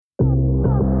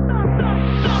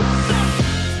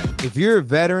If you're a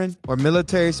veteran or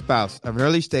military spouse of an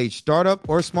early stage startup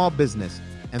or small business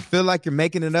and feel like you're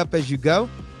making it up as you go,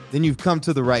 then you've come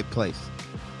to the right place.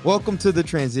 Welcome to The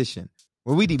Transition,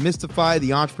 where we demystify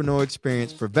the entrepreneurial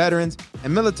experience for veterans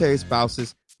and military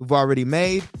spouses who've already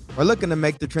made or looking to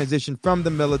make the transition from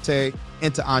the military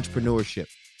into entrepreneurship.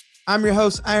 I'm your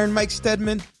host, Iron Mike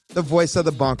Stedman, the voice of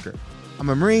the bunker. I'm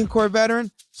a Marine Corps veteran,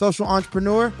 social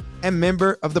entrepreneur, and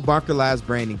member of the Bunker Labs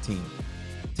branding team.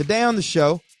 Today on the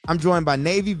show, I'm joined by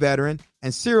Navy veteran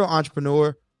and serial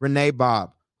entrepreneur Renee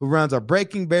Bobb, who runs our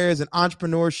Breaking Barriers and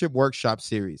Entrepreneurship Workshop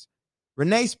series.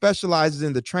 Renee specializes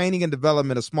in the training and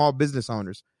development of small business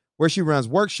owners, where she runs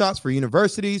workshops for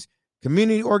universities,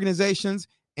 community organizations,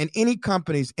 and any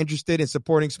companies interested in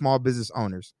supporting small business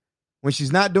owners. When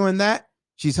she's not doing that,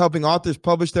 she's helping authors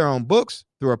publish their own books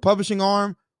through her publishing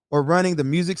arm or running the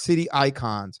Music City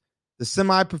Icons, the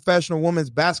semi-professional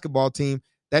women's basketball team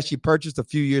that she purchased a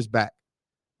few years back.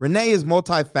 Renee is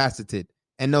multifaceted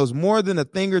and knows more than a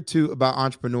thing or two about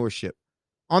entrepreneurship.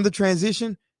 On The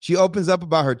Transition, she opens up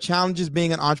about her challenges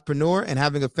being an entrepreneur and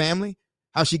having a family,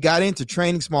 how she got into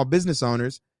training small business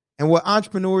owners, and what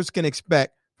entrepreneurs can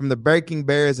expect from the Breaking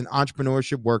Barriers and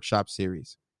Entrepreneurship Workshop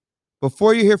series.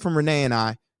 Before you hear from Renee and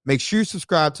I, make sure you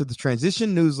subscribe to the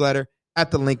Transition newsletter at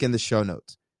the link in the show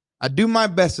notes. I do my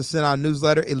best to send out a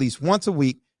newsletter at least once a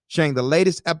week, sharing the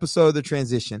latest episode of The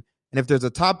Transition. And if there's a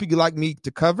topic you'd like me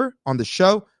to cover on the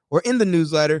show or in the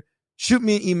newsletter, shoot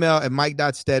me an email at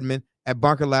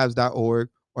mike.stedman@bunkerlabs.org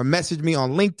or message me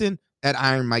on LinkedIn at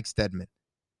Iron Mike Stedman.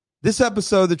 This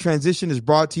episode of The Transition is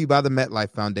brought to you by the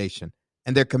MetLife Foundation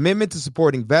and their commitment to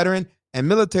supporting veteran and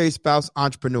military spouse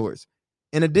entrepreneurs.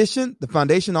 In addition, the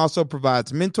foundation also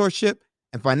provides mentorship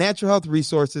and financial health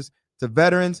resources to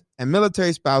veterans and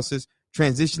military spouses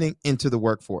transitioning into the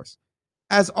workforce.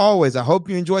 As always, I hope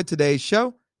you enjoyed today's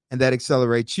show and that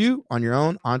accelerates you on your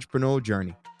own entrepreneurial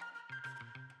journey.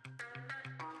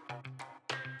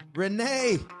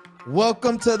 Renee,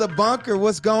 welcome to the bunker.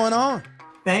 What's going on?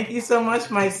 Thank you so much,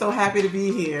 Mike. So happy to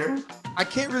be here. I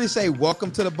can't really say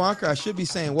welcome to the bunker. I should be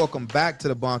saying welcome back to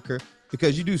the bunker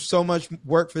because you do so much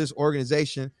work for this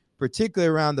organization,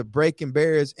 particularly around the Breaking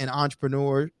Barriers and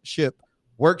Entrepreneurship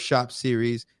Workshop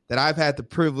series that I've had the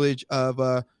privilege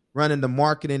of running the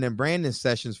marketing and branding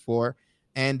sessions for.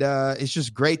 And it's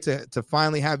just great to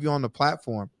finally have you on the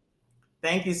platform.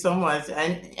 Thank you so much.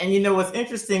 And you know, what's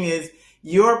interesting is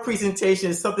your presentation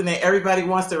is something that everybody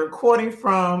wants the recording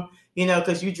from, you know,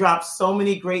 because you drop so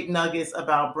many great nuggets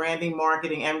about branding,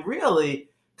 marketing, and really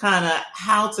kind of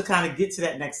how to kind of get to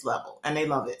that next level. And they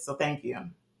love it. So thank you.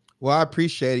 Well, I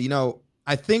appreciate it. You know,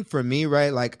 I think for me,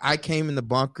 right, like I came in the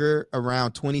bunker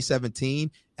around 2017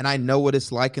 and I know what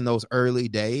it's like in those early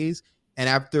days. And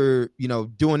after, you know,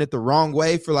 doing it the wrong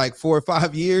way for like 4 or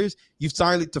 5 years, you've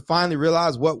started to finally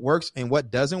realize what works and what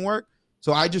doesn't work.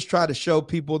 So I just try to show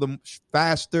people the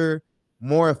faster,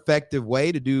 more effective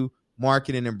way to do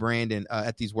marketing and branding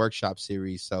at these workshop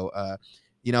series. So,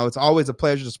 you know, it's always a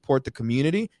pleasure to support the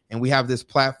community, and we have this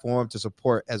platform to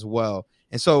support as well.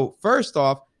 And so first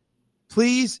off,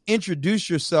 please introduce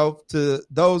yourself to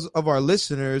those of our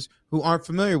listeners who aren't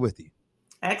familiar with you.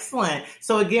 Excellent.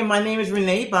 So again, my name is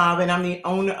Renee Bobb, and I'm the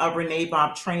owner of Renee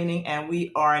Bobb Training, and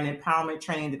we are an empowerment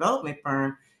training and development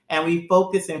firm, and we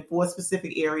focus in 4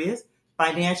 specific areas: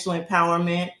 financial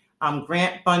empowerment,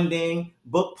 grant funding,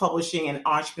 book publishing, and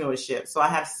entrepreneurship. So I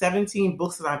have 17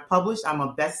 books that I've published. I'm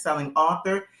a best-selling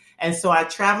author, and so I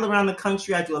travel around the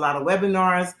country. I do a lot of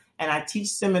webinars, and I teach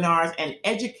seminars and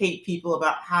educate people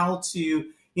about how to,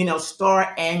 you know, start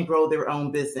and grow their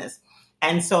own business.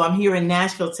 And so I'm here in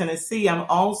Nashville, Tennessee. I'm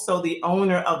also the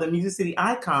owner of the Music City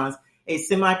Icons, a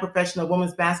semi-professional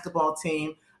women's basketball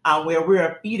team where we're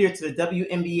a feeder to the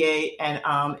WNBA and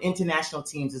international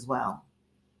teams as well.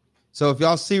 So if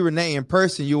y'all see Renee in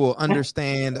person, you will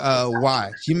understand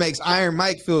why. She makes Iron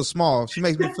Mike feel small. She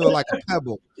makes me feel like a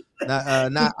pebble,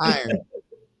 not iron.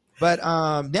 But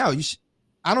now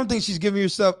I don't think you're giving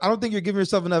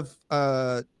yourself enough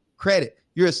credit.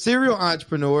 You're a serial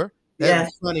entrepreneur.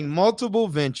 That's running multiple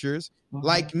ventures. Mm-hmm.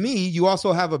 Like me, you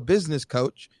also have a business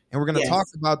coach, and we're going to talk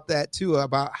about that too,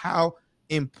 about how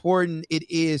important it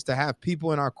is to have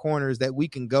people in our corners that we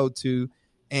can go to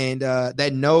and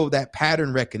that know that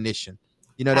pattern recognition,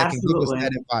 you know, that Absolutely. Can give us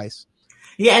that advice.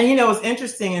 Yeah, and you know, it's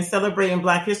interesting, in celebrating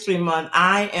Black History Month,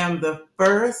 I am the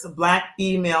first Black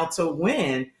female to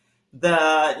win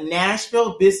the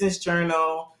Nashville Business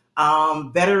Journal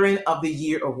Veteran of the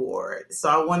Year Award. So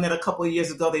I won that a couple of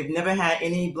years ago. They've never had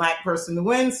any Black person to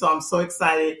win. So I'm so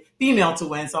excited, female to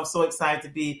win. So I'm so excited to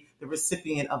be the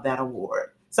recipient of that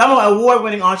award. So I'm an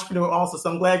award-winning entrepreneur also, so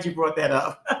I'm glad you brought that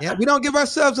up. Yeah, we don't give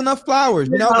ourselves enough flowers,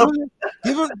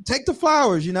 take the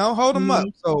flowers, hold them up.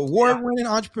 So award-winning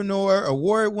entrepreneur,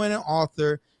 award-winning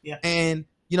author. Yeah. And,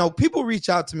 people reach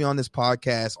out to me on this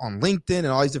podcast, on LinkedIn and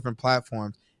all these different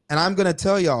platforms. And I'm going to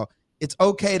tell y'all, it's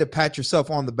okay to pat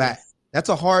yourself on the back. Yes. That's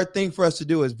a hard thing for us to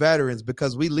do as veterans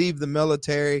because we leave the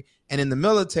military. And in the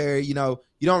military, you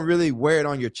don't really wear it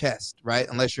on your chest, right?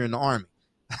 Unless you're in the Army.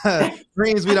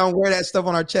 Marines, we don't wear that stuff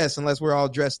on our chest unless we're all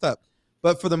dressed up.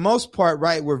 But for the most part,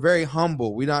 right, we're very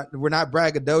humble. We're not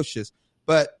braggadocious.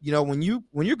 But when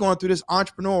you're going through this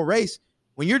entrepreneurial race,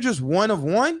 when you're just one of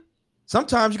one,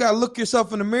 sometimes you got to look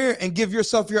yourself in the mirror and give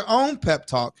yourself your own pep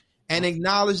talk and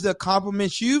acknowledge the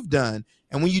accomplishments you've done.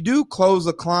 And when you do close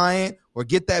a client or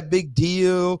get that big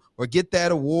deal or get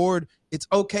that award, it's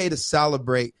okay to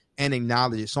celebrate and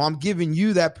acknowledge it. So I'm giving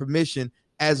you that permission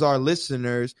as our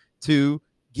listeners to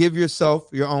give yourself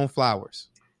your own flowers.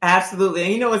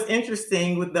 Absolutely. And what's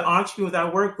interesting with the entrepreneurs I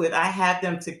work with, I have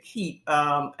them to keep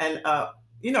a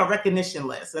recognition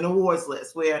list, an awards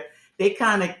list where they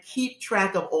kind of keep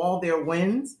track of all their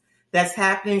wins that's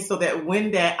happening so that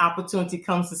when that opportunity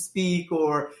comes to speak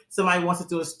or somebody wants to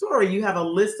do a story, you have a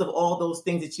list of all those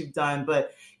things that you've done.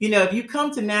 But, if you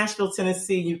come to Nashville,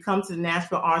 Tennessee, you come to the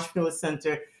Nashville Entrepreneur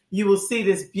Center, you will see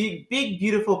this big,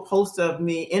 beautiful poster of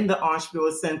me in the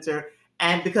Entrepreneur Center.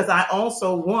 And because I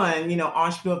also won,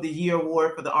 Entrepreneur of the Year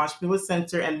award for the Entrepreneur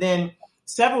Center. And then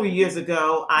several years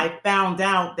ago, I found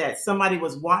out that somebody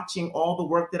was watching all the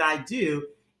work that I do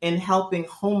in helping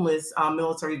homeless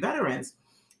military veterans.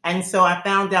 And so I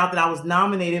found out that I was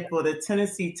nominated for the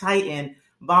Tennessee Titan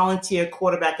Volunteer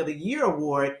Quarterback of the Year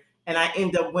award. And I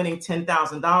ended up winning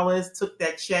 $10,000, took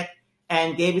that check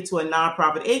and gave it to a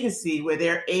nonprofit agency where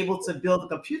they're able to build a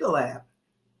computer lab.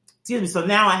 Excuse me. So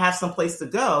now I have some place to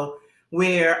go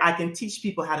where I can teach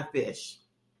people how to fish.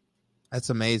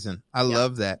 That's amazing. I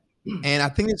love that. And I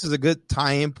think this is a good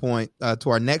tie-in point to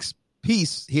our next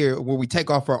piece here where we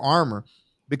take off our armor,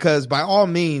 because by all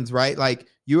means, right, like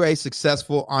you're a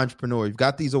successful entrepreneur. You've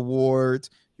got these awards.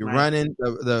 You're running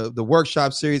the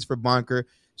workshop series for Bunker.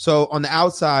 So on the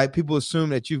outside, people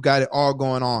assume that you've got it all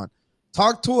going on.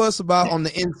 Talk to us about on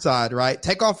the inside, right?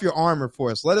 Take off your armor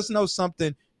for us. Let us know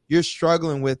something you're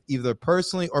struggling with either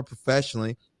personally or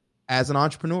professionally as an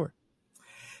entrepreneur.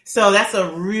 So that's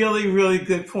a really, really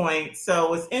good point. So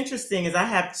what's interesting is I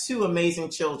have two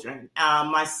amazing children.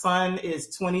 My son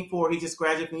is 24. He just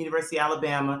graduated from the University of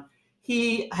Alabama.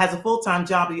 He has a full-time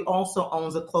job, but he also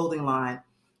owns a clothing line.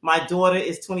 My daughter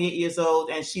is 28 years old,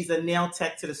 and she's a nail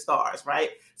tech to the stars, right?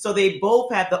 So they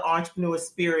both have the entrepreneur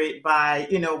spirit by,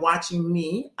 watching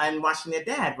me and watching their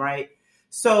dad, right?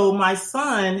 So my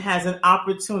son has an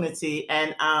opportunity,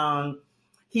 and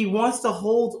he wants to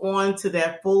hold on to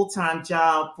that full-time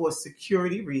job for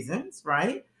security reasons,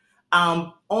 right?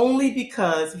 Only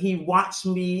because he watched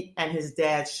me and his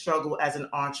dad struggle as an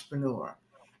entrepreneur.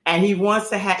 And he wants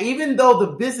to have, even though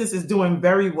the business is doing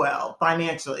very well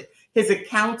financially, his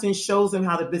accountant shows him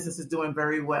how the business is doing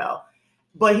very well.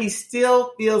 But he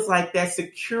still feels like that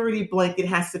security blanket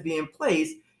has to be in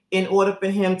place in order for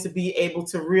him to be able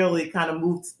to really kind of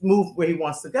move where he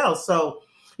wants to go. So,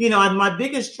 my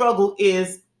biggest struggle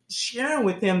is sharing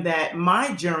with him that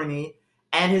my journey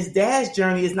and his dad's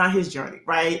journey is not his journey,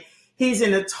 right? He's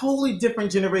in a totally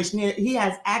different generation. He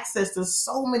has access to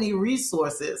so many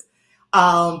resources,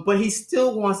 but he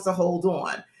still wants to hold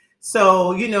on.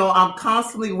 So, I'm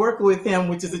constantly working with him,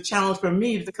 which is a challenge for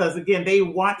me because, again, they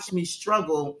watch me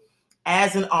struggle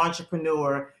as an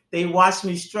entrepreneur. They watch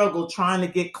me struggle trying to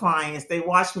get clients. They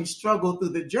watch me struggle through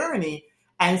the journey.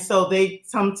 And so they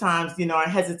sometimes, are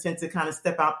hesitant to kind of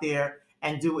step out there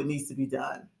and do what needs to be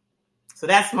done. So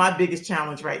that's my biggest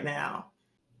challenge right now.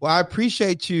 Well, I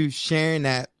appreciate you sharing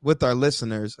that with our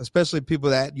listeners, especially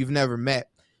people that you've never met.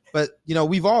 But,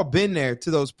 we've all been there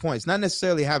to those points, not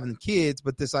necessarily having kids,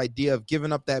 but this idea of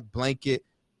giving up that blanket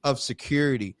of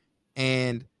security.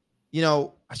 And,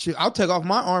 I'll take off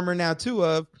my armor now too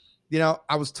of,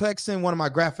 I was texting one of my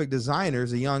graphic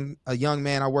designers, a young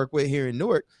man I work with here in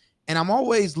Newark, and I'm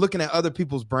always looking at other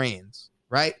people's brands,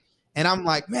 right? And I'm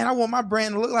like, man, I want my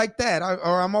brand to look like that.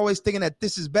 Or I'm always thinking that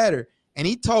this is better. And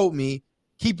he told me,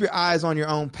 keep your eyes on your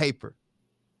own paper.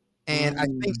 And I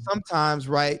think sometimes,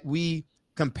 right, we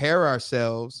compare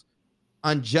ourselves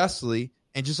unjustly.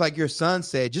 And just like your son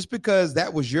said, just because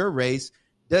that was your race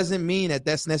doesn't mean that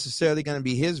that's necessarily going to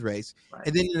be his race. Right.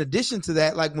 And then in addition to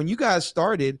that, like when you guys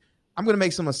started, I'm going to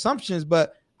make some assumptions,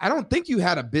 but I don't think you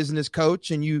had a business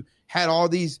coach and you had all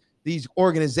these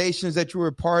organizations that you were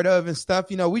a part of and stuff.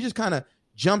 We just kind of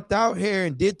jumped out here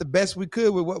and did the best we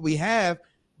could with what we have.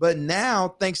 But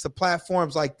now, thanks to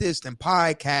platforms like this and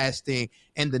podcasting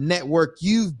and the network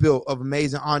you've built of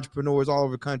amazing entrepreneurs all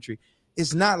over the country,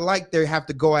 it's not like they have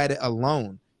to go at it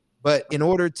alone. But in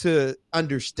order to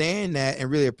understand that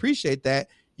and really appreciate that,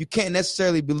 you can't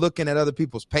necessarily be looking at other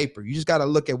people's paper. You just got to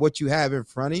look at what you have in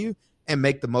front of you and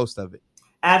make the most of it.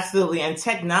 Absolutely. And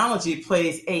technology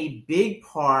plays a big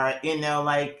part,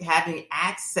 like having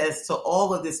access to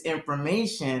all of this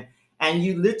information. And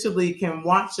you literally can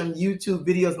watch some YouTube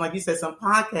videos, like you said, some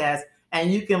podcasts,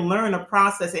 and you can learn a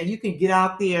process and you can get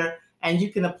out there and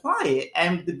you can apply it.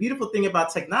 And the beautiful thing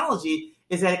about technology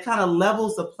is that it kind of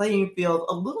levels the playing field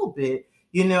a little bit,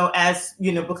 because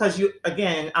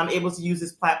I'm able to use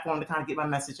this platform to kind of get my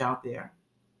message out there.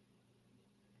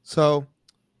 So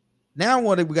now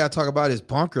what we got to talk about is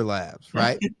Bunker Labs,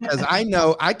 right? Because I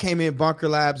know I came in Bunker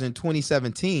Labs in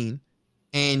 2017.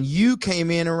 And you came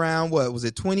in around,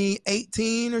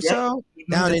 2018 or so,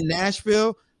 down in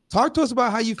Nashville. Talk to us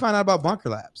about how you found out about Bunker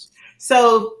Labs.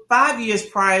 So 5 years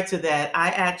prior to that, I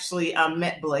actually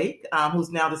met Blake, who's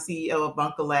now the CEO of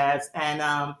Bunker Labs.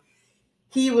 And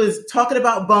he was talking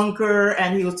about Bunker,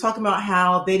 and he was talking about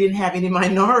how they didn't have any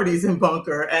minorities in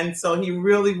Bunker. And so he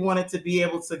really wanted to be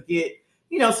able to get,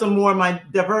 some more of my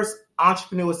diverse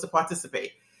entrepreneurs to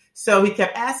participate. So he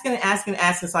kept asking.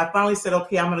 So I finally said,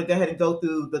 okay, I'm going to go ahead and go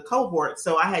through the cohort.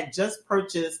 So I had just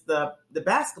purchased the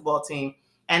basketball team.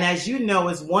 And as you know,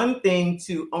 it's one thing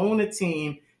to own a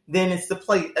team, then it's to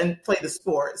play the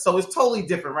sport. So it's totally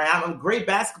different, right? I'm a great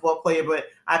basketball player, but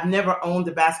I've never owned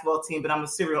a basketball team, but I'm a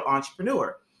serial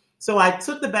entrepreneur. So I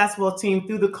took the basketball team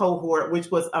through the cohort,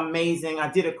 which was amazing. I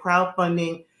did a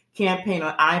crowdfunding campaign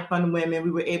on iFundWomen.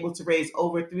 We were able to raise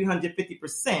over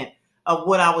 350% of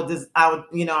what our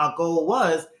goal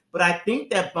was. But I think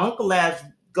that Bunker Labs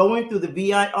going through the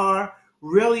VIR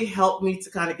really helped me to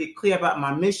kind of get clear about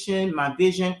my mission, my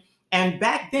vision. And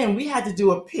back then we had to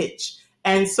do a pitch.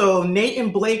 And so Nate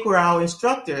and Blake were our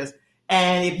instructors.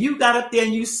 And if you got up there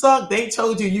and you sucked, they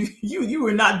told you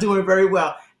were not doing very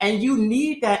well. And you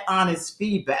need that honest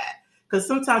feedback, because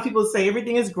sometimes people say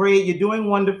everything is great, you're doing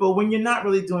wonderful, when you're not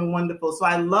really doing wonderful. So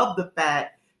I love the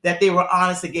fact that they were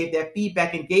honest and gave that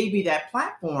feedback and gave me that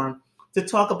platform to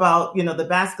talk about, the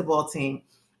basketball team.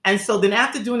 And so then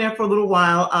after doing that for a little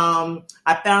while,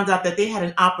 I found out that they had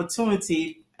an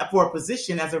opportunity for a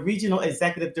position as a regional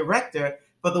executive director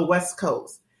for the West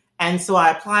Coast. And so I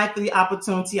applied for the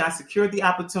opportunity. I secured the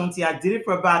opportunity. I did it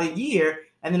for about a year.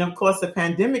 And then, of course, the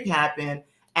pandemic happened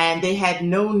and they had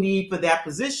no need for that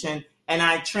position. And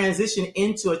I transitioned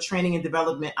into a training and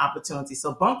development opportunity.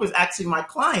 So Bunker is actually my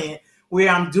client, where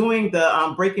I'm doing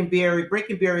the Breaking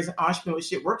Barriers and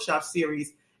Entrepreneurship Workshop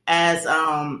series as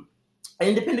an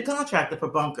independent contractor for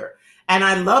Bunker. And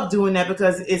I love doing that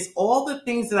because it's all the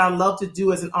things that I love to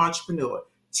do as an entrepreneur: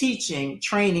 teaching,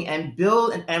 training, and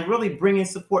build and really bringing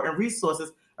support and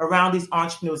resources around these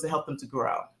entrepreneurs to help them to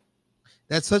grow.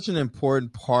 That's such an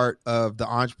important part of the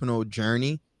entrepreneurial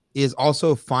journey, is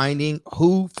also finding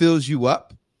who fills you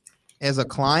up as a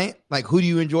client. Like, who do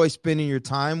you enjoy spending your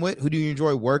time with? Who do you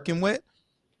enjoy working with?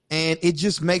 And it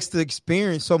just makes the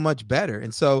experience so much better.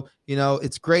 And so,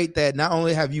 it's great that not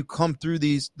only have you come through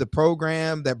the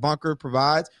program that Bunker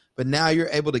provides, but now you're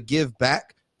able to give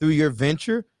back through your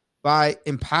venture by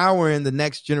empowering the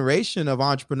next generation of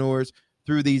entrepreneurs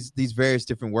through these various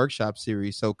different workshop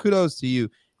series. So kudos to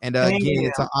you. And again,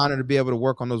 it's an honor to be able to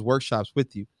work on those workshops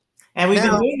with you. And we've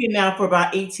been doing it now for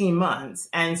about 18 months.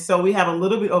 And so we have a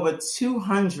little bit over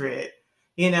 200,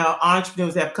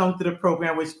 entrepreneurs that have come through the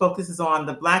program, which focuses on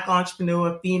the Black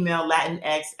entrepreneur, female,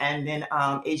 Latinx, and then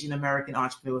Asian American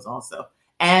entrepreneurs also,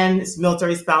 and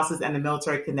military spouses and the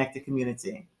military connected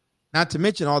community. Not to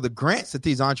mention all the grants that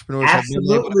these entrepreneurs have been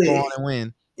able to go on and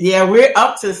win. Yeah, we're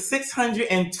up to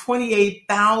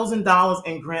 $628,000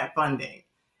 in grant funding.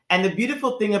 And the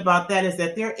beautiful thing about that is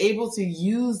that they're able to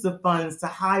use the funds to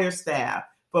hire staff,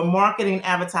 for marketing and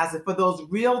advertising, for those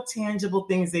real tangible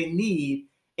things they need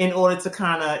in order to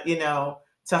kind of,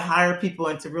 to hire people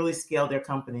and to really scale their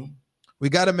company. We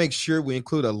got to make sure we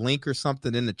include a link or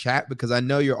something in the chat, because I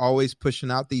know you're always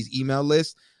pushing out these email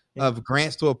lists of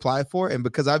grants to apply for. And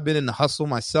because I've been in the hustle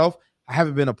myself, I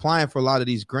haven't been applying for a lot of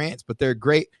these grants, but they're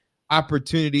great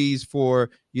opportunities for,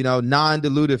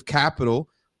 non-dilutive capital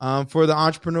for the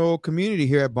entrepreneurial community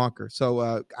here at Bunker.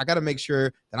 So I got to make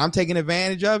sure that I'm taking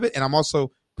advantage of it. And I'm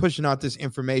also pushing out this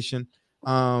information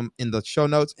in the show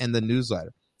notes and the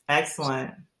newsletter.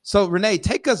 Excellent. So Renee,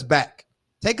 take us back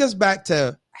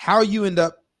to how you end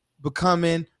up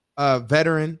becoming a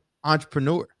veteran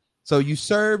entrepreneur. So you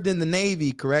served in the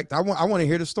Navy, correct? I want to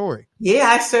hear the story. Yeah,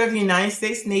 I served the United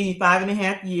States Navy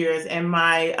 5.5 years, and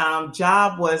my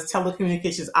job was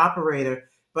telecommunications operator,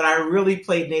 but I really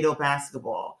played NATO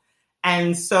basketball.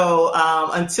 And so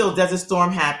until Desert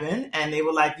Storm happened, and they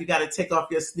were like, you got to take off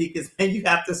your sneakers and you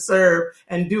have to serve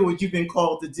and do what you've been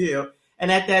called to do.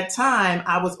 And at that time,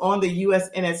 I was on the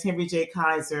USNS Henry J.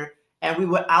 Kaiser, and we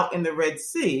were out in the Red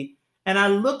Sea. And I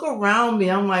look around me,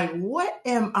 I'm like, what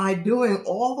am I doing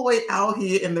all the way out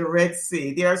here in the Red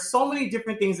Sea? There are so many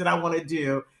different things that I want to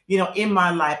do, in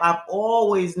my life. I've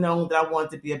always known that I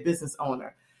wanted to be a business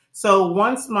owner. So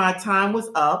once my time was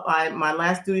up, my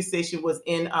last duty station was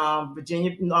in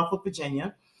Virginia, Norfolk,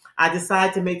 Virginia. I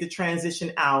decided to make the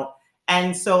transition out.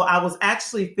 And so I was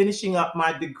actually finishing up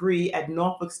my degree at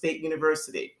Norfolk State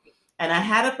University. And I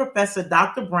had a professor,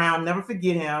 Dr. Brown, never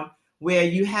forget him, where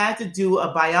you had to do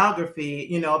a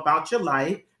biography, about your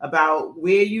life, about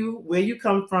where you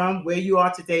come from, where you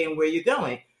are today, and where you're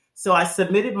going. So I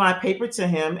submitted my paper to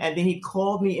him, and then he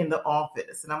called me in the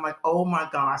office, and I'm like, oh my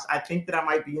gosh, I think that I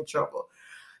might be in trouble.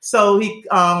 So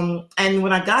and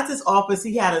when I got to his office,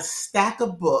 he had a stack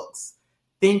of books,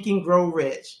 Think and Grow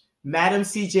Rich, Madam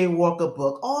C.J. Walker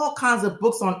book, all kinds of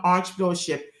books on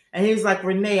entrepreneurship. And he was like,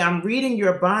 Renee, I'm reading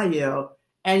your bio,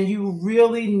 and you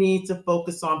really need to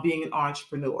focus on being an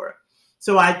entrepreneur.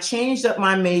 So I changed up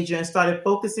my major and started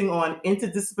focusing on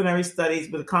interdisciplinary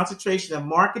studies with a concentration of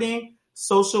marketing,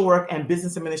 social work, and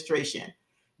business administration.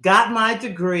 Got my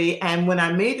degree, and when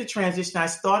I made the transition, I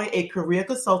started a career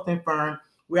consulting firm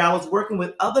where I was working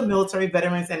with other military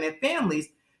veterans and their families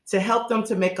to help them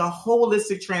to make a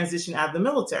holistic transition out of the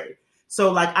military.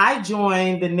 So like I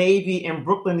joined the Navy in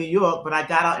Brooklyn, New York, but I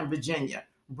got out in Virginia.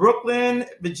 Brooklyn,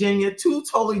 Virginia, two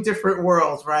totally different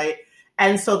worlds, right?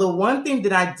 And so the one thing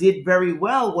that I did very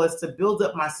well was to build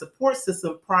up my support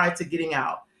system prior to getting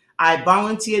out. I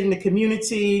volunteered in the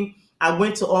community. I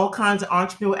went to all kinds of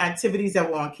entrepreneurial activities that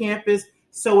were on campus.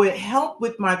 So it helped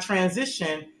with my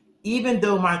transition, even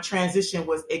though my transition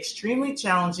was extremely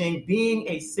challenging being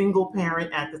a single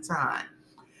parent at the time.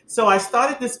 So I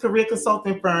started this career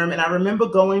consulting firm, and I remember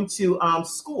going to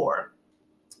SCORE,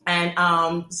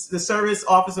 and the Service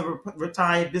Office of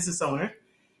Retired Business Owners.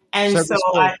 And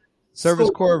Service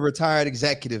Corps of Retired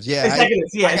Executives. Yeah.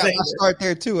 Executives. I start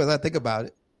there too as I think about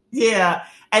it. Yeah.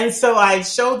 And so I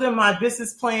showed them my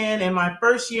business plan, and my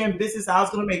first year in business, I was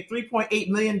going to make $3.8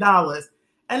 million.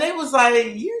 And they was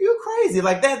like, you're crazy.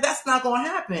 Like that's not going to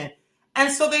happen.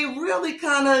 And so they really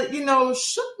kind of,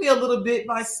 shook me a little bit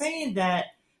by saying that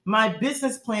my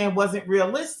business plan wasn't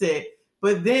realistic.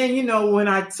 But then, when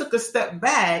I took a step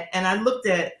back and I looked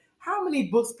at how many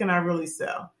books can I really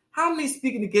sell? How many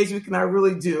speaking engagements can I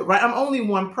really do? Right? I'm only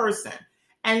one person.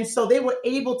 And so they were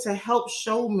able to help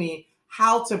show me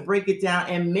how to break it down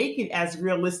and make it as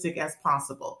realistic as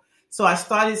possible. So I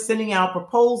started sending out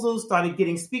proposals, started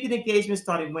getting speaking engagements,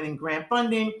 started winning grant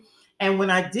funding. And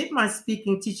when I did my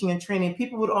speaking, teaching, and training,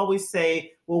 people would always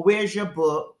say, well, where's your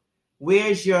book?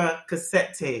 Where's your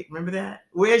cassette tape? Remember that?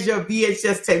 Where's your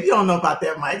VHS tape? You don't know about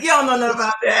that, Mike. You don't know nothing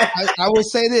about that. I will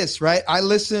say this, right? I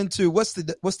listened to what's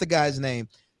the guy's name?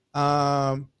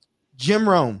 Jim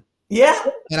Rohn. Yeah.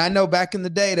 And I know back in the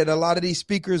day that a lot of these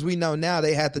speakers we know now,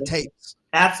 they had the tapes.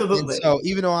 Absolutely. And so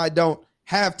even though I don't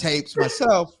have tapes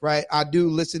myself, right, I do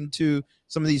listen to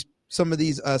some of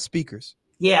these speakers.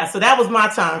 Yeah. So that was my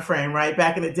time frame, right?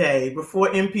 Back in the day before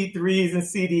MP3s and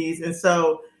CDs. And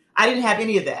so I didn't have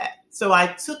any of that. So I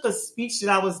took a speech that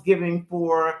I was giving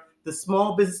for the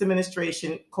Small Business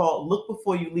Administration called Look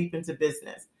Before You Leap Into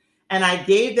Business. And I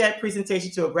gave that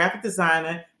presentation to a graphic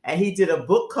designer, and he did a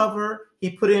book cover.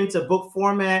 He put it into book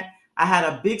format. I had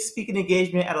a big speaking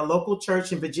engagement at a local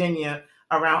church in Virginia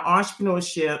around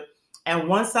entrepreneurship. And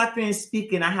once I finished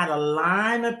speaking, I had a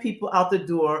line of people out the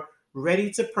door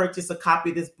ready to purchase a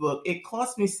copy of this book. It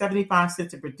cost me 75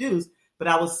 cents to produce, but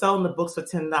I was selling the books for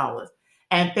 $10.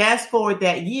 And fast forward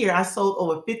that year, I sold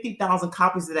over 50,000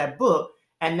 copies of that book.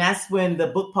 And that's when the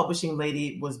book publishing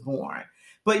lady was born.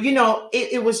 But,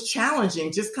 it was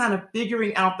challenging, just kind of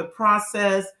figuring out the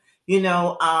process,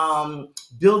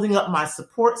 building up my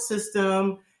support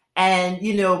system. And,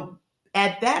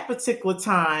 at that particular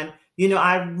time,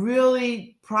 I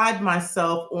really pride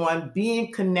myself on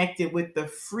being connected with the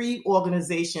free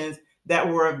organizations that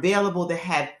were available, that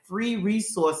had free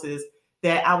resources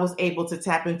that I was able to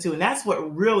tap into. And that's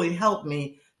what really helped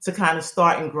me to kind of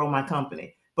start and grow my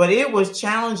company. But it was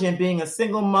challenging being a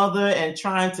single mother and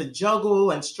trying to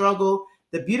juggle and struggle.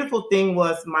 The beautiful thing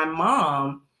was my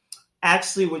mom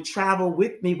actually would travel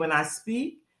with me when I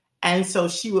speak. And so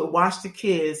she would watch the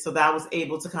kids so that I was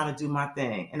able to kind of do my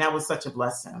thing. And that was such a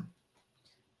blessing.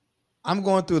 I'm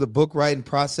going through the book writing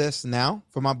process now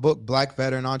for my book, Black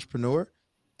Veteran Entrepreneur.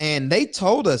 And they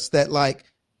told us that like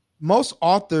most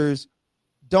authors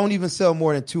don't even sell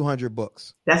more than 200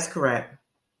 books. That's correct.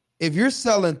 If you're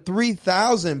selling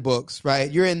 3,000 books, right,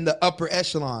 you're in the upper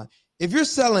echelon. If you're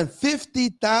selling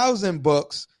 50,000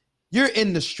 books, you're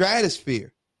in the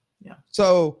stratosphere. Yeah.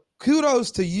 So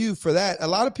kudos to you for that. A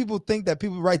lot of people think that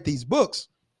people write these books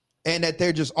and that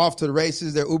they're just off to the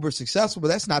races, they're uber successful, but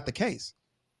that's not the case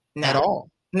at all.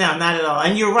 No, not at all.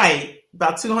 And you're right,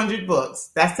 about 200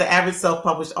 books. That's the average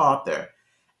self-published author.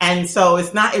 And so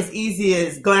it's not as easy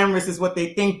as glamorous as what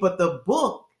they think, but the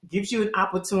book gives you an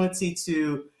opportunity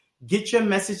to get your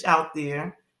message out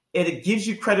there. It gives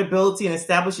you credibility and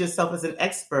establish yourself as an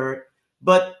expert.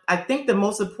 But I think the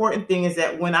most important thing is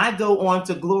that when I go on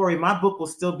to glory, my book will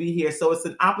still be here. So it's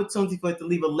an opportunity for it to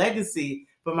leave a legacy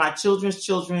for my children's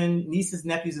children, nieces,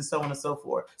 nephews, and so on and so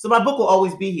forth. So my book will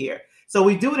always be here. So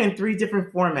we do it in 3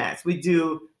 different formats. We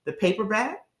do the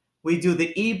paperback, we do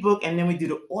the ebook, and then we do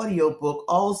the audio book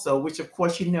also, which of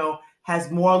course, has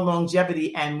more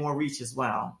longevity and more reach as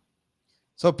well.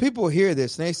 So people hear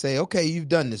this and they say, okay, you've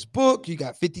done this book, you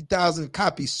got 50,000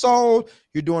 copies sold,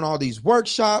 you're doing all these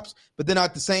workshops, but then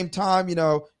at the same time,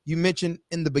 you mentioned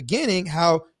in the beginning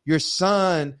how your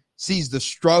son sees the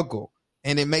struggle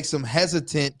and it makes him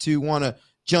hesitant to want to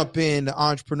jump in the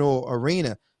entrepreneurial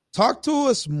arena. Talk to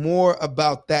us more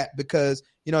about that, because,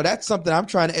 that's something I'm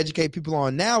trying to educate people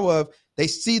on now of. They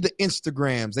see the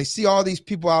Instagrams, they see all these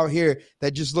people out here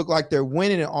that just look like they're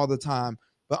winning it all the time.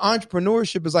 But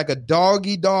entrepreneurship is like a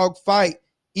dog-eat-dog fight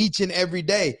each and every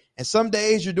day. And some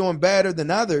days you're doing better than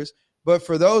others. But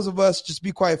for those of us, just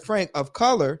be quite frank, of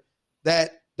color,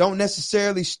 that don't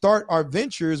necessarily start our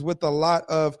ventures with a lot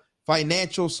of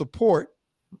financial support,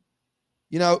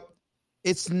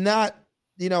 it's not,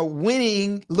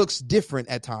 winning looks different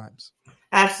at times.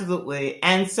 Absolutely.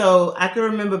 And so I can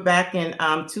remember back in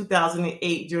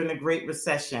 2008 during the Great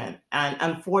Recession. And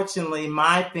unfortunately,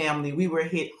 my family, we were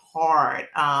hit hard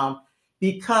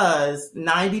because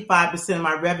 95% of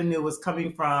my revenue was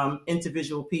coming from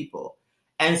individual people.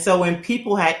 And so when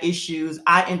people had issues,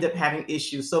 I ended up having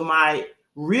issues. So my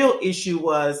real issue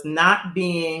was not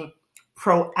being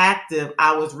proactive.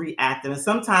 I was reactive. And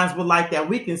sometimes we're like that.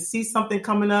 We can see something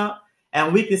coming up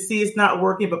and we can see it's not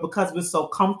working, but because we're so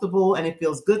comfortable and it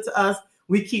feels good to us,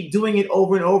 we keep doing it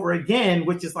over and over again,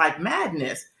 which is like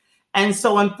madness. And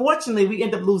so unfortunately, we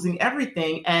end up losing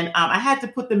everything. And I had to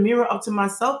put the mirror up to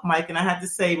myself, Mike, and I had to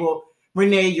say, well,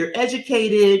 Renee, you're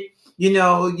educated.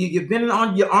 You've been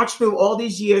on your entrepreneur all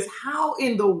these years. How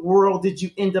in the world did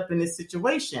you end up in this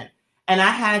situation? And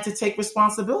I had to take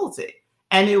responsibility.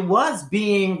 And it was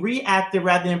being reactive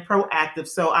rather than proactive.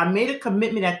 So I made a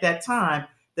commitment at that time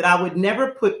that I would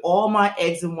never put all my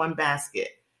eggs in one basket.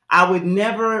 I would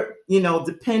never,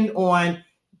 depend on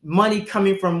money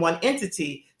coming from one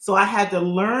entity. So I had to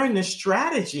learn the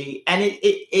strategy, and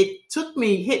it took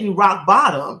me hitting rock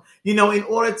bottom, in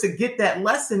order to get that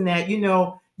lesson that,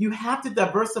 you have to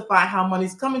diversify how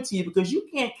money's coming to you, because you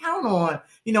can't count on,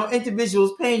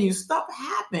 individuals paying you. Stuff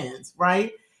happens,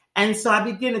 right? And so I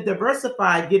began to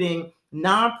diversify, getting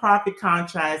nonprofit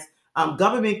contracts,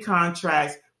 government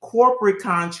contracts, corporate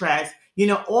contracts,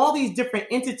 all these different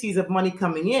entities of money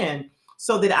coming in,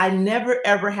 so that I never,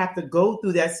 ever have to go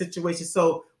through that situation.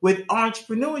 So with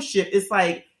entrepreneurship, it's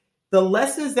like the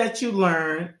lessons that you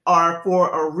learn are for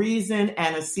a reason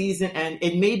and a season, and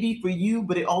it may be for you,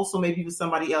 but it also may be for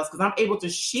somebody else, because I'm able to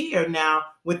share now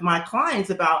with my clients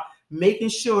about making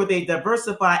sure they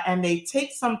diversify and they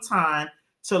take some time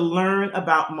to learn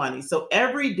about money. So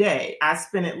every day I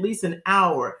spend at least an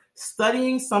hour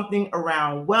studying something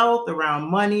around wealth, around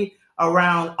money,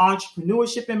 around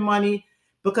entrepreneurship and money,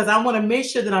 because I want to make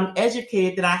sure that I'm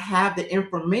educated, that I have the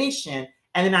information,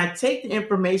 and then I take the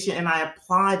information and I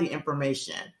apply the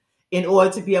information in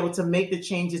order to be able to make the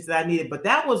changes that I needed. But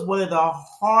that was one of the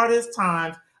hardest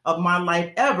times of my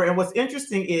life ever. And what's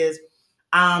interesting is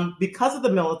because of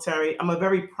the military, I'm a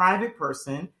very private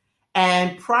person,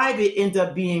 and private ended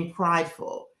up being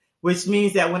prideful, which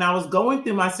means that when I was going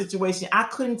through my situation, I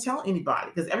couldn't tell anybody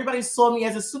because everybody saw me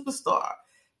as a superstar.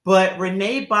 But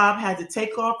Renee Bob had to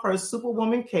take off her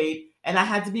superwoman cape, and I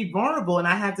had to be vulnerable. And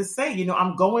I had to say,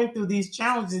 I'm going through these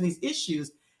challenges and these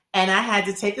issues, and I had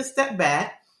to take a step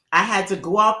back. I had to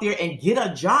go out there and get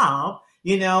a job,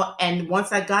 and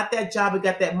once I got that job and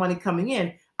got that money coming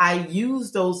in, I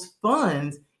used those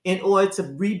funds in order to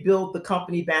rebuild the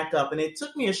company back up. And it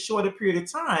took me a shorter period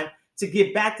of time to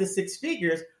get back to 6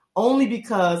 figures, only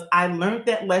because I learned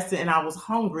that lesson and I was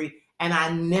hungry, and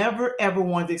I never, ever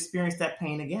wanted to experience that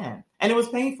pain again. And it was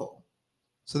painful.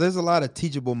 So there's a lot of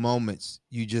teachable moments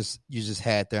you just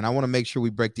had there. And I want to make sure we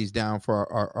break these down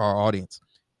for our audience.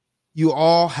 You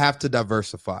all have to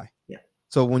diversify. Yeah.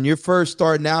 So when you're first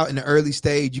starting out in the early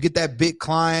stage, you get that big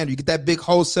client, you get that big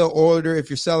wholesale order if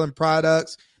you're selling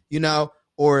products,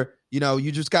 or,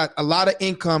 you just got a lot of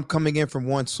income coming in from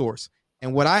one source.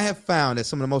 And what I have found is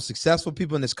some of the most successful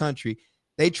people in this country,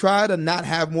 they try to not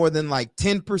have more than like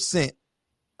 10%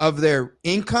 of their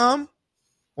income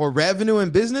or revenue in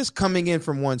business coming in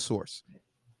from one source,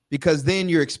 because then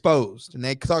you're exposed. And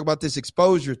they talk about this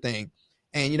exposure thing.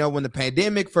 And, when the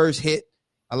pandemic first hit,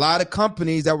 a lot of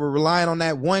companies that were relying on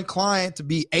that one client to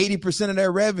be 80% of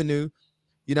their revenue,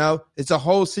 it's a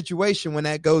whole situation when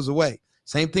that goes away.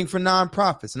 Same thing for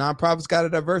nonprofits. Nonprofits got to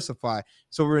diversify.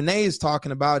 So what Renee is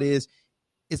talking about is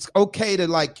it's okay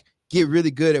to get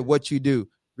really good at what you do,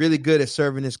 really good at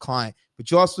serving this client,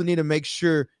 but you also need to make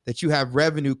sure that you have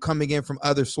revenue coming in from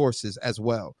other sources as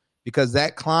well, because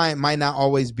that client might not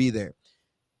always be there.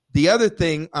 The other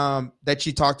thing that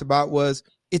she talked about was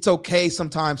it's okay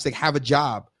sometimes to have a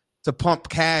job to pump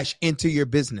cash into your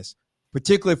business,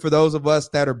 particularly for those of us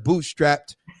that are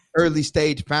bootstrapped early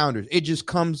stage founders. It just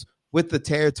comes with the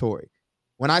territory.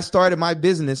 When I started my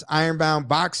business, Ironbound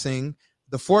Boxing,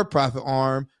 the for-profit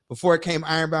arm, before it came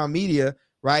Ironbound Media,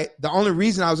 right? The only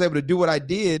reason I was able to do what I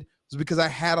did was because I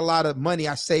had a lot of money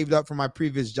I saved up from my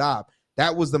previous job.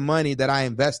 That was the money that I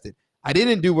invested. I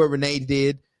didn't do what Renee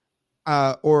did,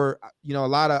 or a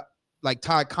lot of like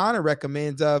Todd Connor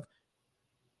recommends of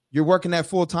you're working that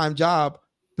full-time job,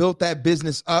 built that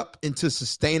business up into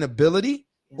sustainability,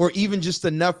 or even just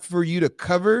enough for you to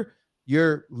cover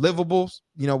your livables,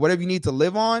 whatever you need to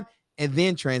live on, and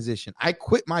then transition. I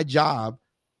quit my job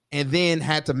and then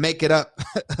had to make it up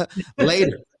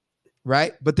later,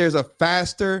 right? But there's a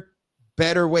faster,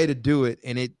 better way to do it,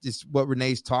 and it is what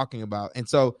Renee's talking about. And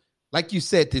so, like you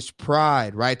said, this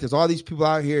pride, right? There's all these people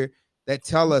out here that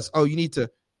tell us, oh, you need to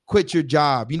quit your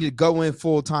job. You need to go in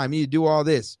full time. You need to do all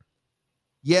this.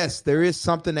 Yes, there is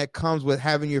something that comes with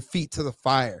having your feet to the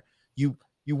fire. You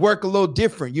work a little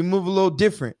different. You move a little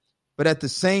different. But at the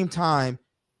same time,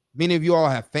 many of you all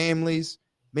have families.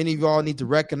 Many of you all need to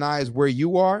recognize where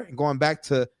you are, and going back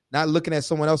to not looking at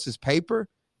someone else's paper,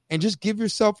 and just give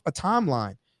yourself a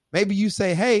timeline. Maybe you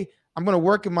say, hey, I'm going to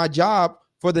work in my job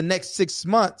for the next 6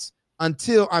 months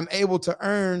until I'm able to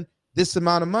earn this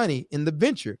amount of money in the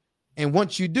venture. And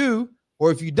once you do,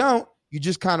 or if you don't, you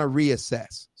just kind of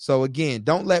reassess. So again,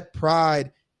 don't let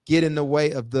pride get in the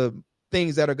way of the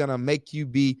things that are going to make you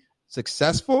be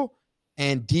successful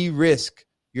and de-risk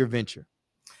your venture.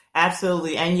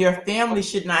 Absolutely. And your family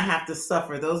should not have to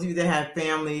suffer. Those of you that have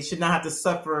families should not have to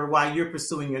suffer while you're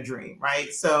pursuing your dream,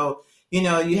 right? So,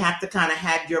 you have to kind of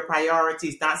have your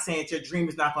priorities, not saying that your dream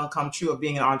is not going to come true of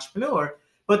being an entrepreneur,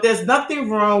 but there's nothing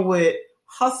wrong with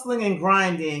hustling and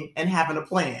grinding and having a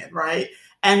plan, right?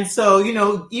 And so,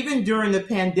 even during the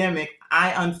pandemic,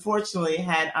 I unfortunately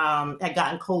had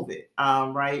gotten COVID,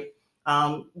 right?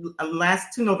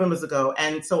 Last 2 Novembers ago.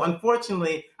 And so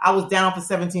unfortunately, I was down for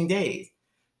 17 days.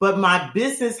 But my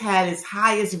business had its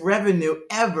highest revenue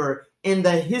ever in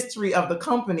the history of the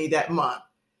company that month.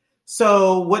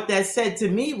 So what that said to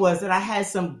me was that I had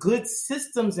some good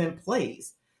systems in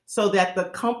place so that the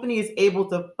company is able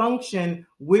to function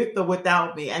with or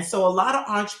without me. And so a lot of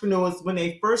entrepreneurs, when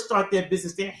they first start their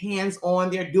business, they're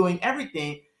hands-on, they're doing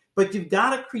everything, but you've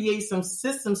got to create some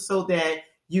systems so that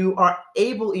you are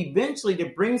able eventually to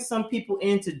bring some people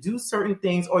in to do certain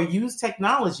things or use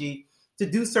technology to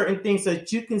do certain things so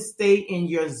that you can stay in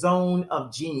your zone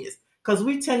of genius. Because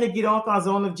we tend to get off our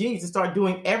zone of genius and start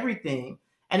doing everything.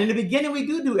 And in the beginning, we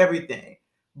do everything.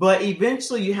 But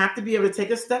eventually, you have to be able to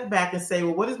take a step back and say,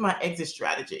 well, what is my exit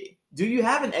strategy? Do you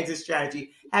have an exit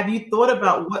strategy? Have you thought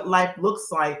about what life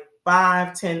looks like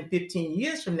 5, 10, 15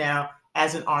 years from now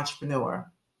as an entrepreneur?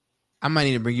 I might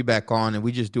need to bring you back on and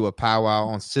we just do a powwow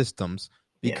on systems,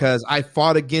 because I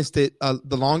fought against it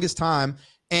the longest time.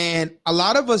 And a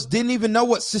lot of us didn't even know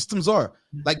what systems are.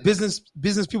 Like business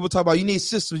people talk about, you need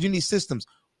systems.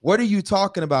 What are you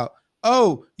talking about?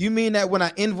 Oh, you mean that when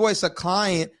I invoice a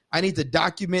client, I need to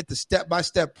document the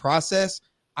step-by-step process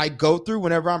I go through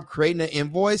whenever I'm creating an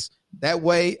invoice? That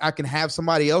way I can have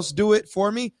somebody else do it for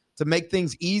me to make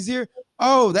things easier.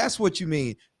 Oh, that's what you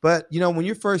mean. But, when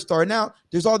you're first starting out,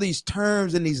 there's all these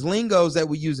terms and these lingos that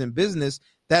we use in business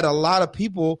that a lot of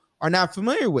people are not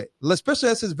familiar with, especially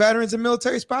us as veterans and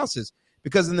military spouses.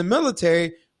 Because in the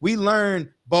military, we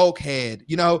learn bulkhead,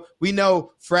 we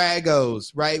know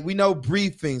fragos, right? We know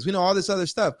briefings, we know all this other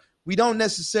stuff. We don't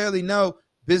necessarily know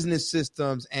business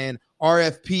systems and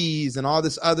RFPs and all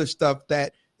this other stuff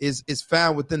that is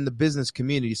found within the business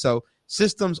community. So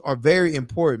systems are very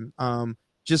important,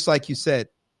 just like you said.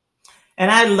 And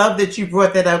I love that you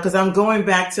brought that up because I'm going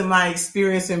back to my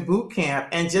experience in boot camp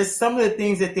and just some of the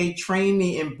things that they trained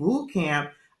me in boot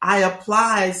camp. I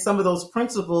applied some of those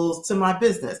principles to my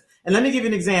business. And let me give you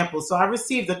an example. So I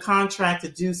received a contract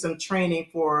to do some training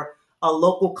for a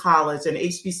local college, an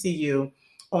HBCU,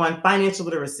 on financial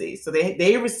literacy. So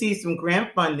they received some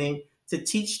grant funding to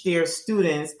teach their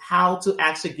students how to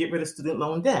actually get rid of student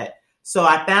loan debt. So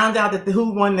I found out that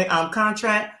who won the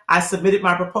contract. I submitted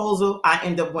my proposal. I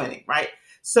ended up winning, right?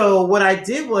 So what I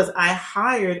did was I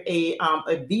hired a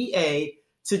VA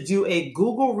to do a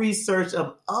Google research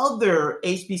of other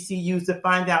HBCUs to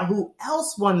find out who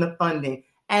else won the funding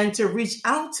and to reach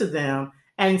out to them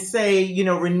and say,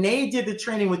 Renee did the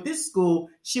training with this school.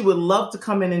 She would love to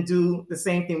come in and do the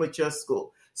same thing with your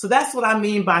school. So that's what I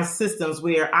mean by systems,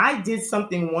 where I did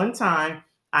something one time,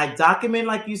 I document,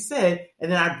 like you said, and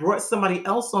then I brought somebody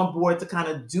else on board to kind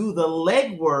of do the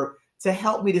legwork to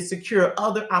help me to secure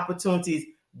other opportunities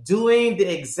doing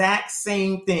the exact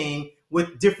same thing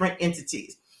with different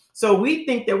entities. So we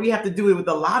think that we have to do it with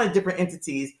a lot of different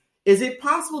entities. Is it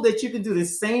possible that you can do the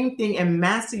same thing and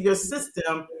master your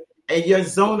system and your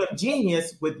zone of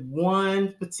genius with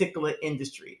one particular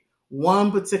industry,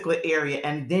 one particular area,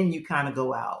 and then you kind of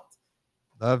go out?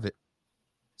 Love it.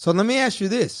 So let me ask you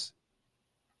this.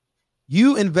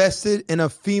 You invested in a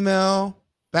female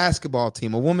basketball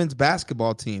team, a women's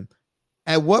basketball team.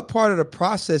 At what part of the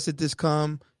process did this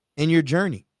come in your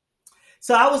journey?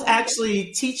 So I was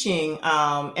actually teaching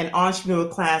an entrepreneur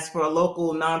class for a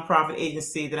local nonprofit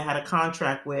agency that I had a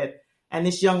contract with. And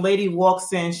this young lady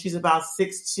walks in, she's about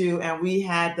 6'2", and we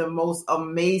had the most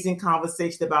amazing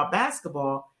conversation about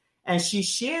basketball. And she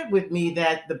shared with me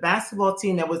that the basketball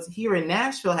team that was here in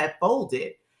Nashville had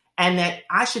folded and that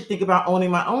I should think about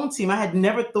owning my own team. I had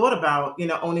never thought about,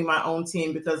 owning my own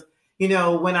team because,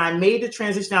 when I made the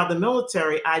transition out of the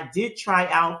military, I did try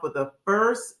out for the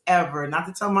first ever, not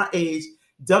to tell my age,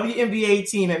 WNBA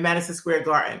team at Madison Square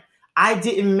Garden. I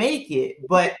didn't make it,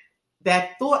 but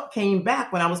that thought came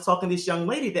back when I was talking to this young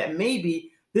lady that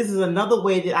maybe this is another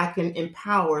way that I can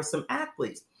empower some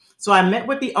athletes. So I met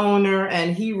with the owner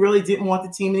and he really didn't want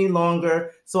the team any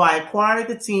longer. So I acquired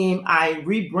the team. I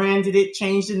rebranded it,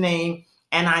 changed the name,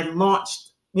 and I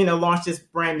launched this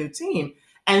brand new team.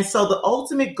 And so the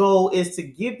ultimate goal is to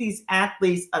give these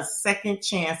athletes a second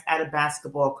chance at a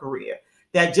basketball career.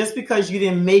 That just because you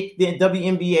didn't make the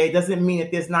WNBA doesn't mean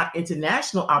that there's not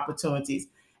international opportunities.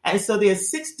 And so there's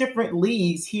 6 different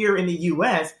leagues here in the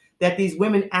U.S. that these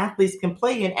women athletes can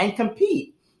play in and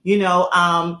compete,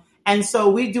 and so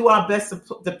we do our best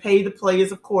to pay the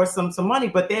players, of course, some money,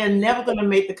 but they're never going to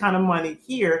make the kind of money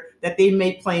here that they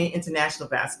make playing international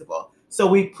basketball. So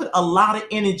we put a lot of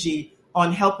energy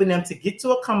on helping them to get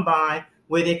to a combine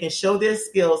where they can show their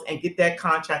skills and get that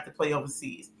contract to play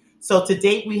overseas. So to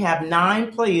date, we have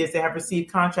 9 players that have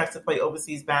received contracts to play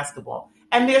overseas basketball.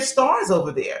 And they're stars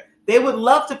over there. They would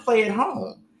love to play at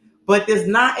home. But there's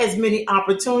not as many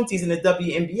opportunities in the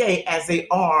WNBA as they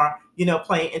are,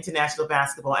 playing international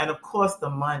basketball. And of course, the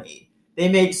money. They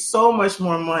make so much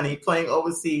more money playing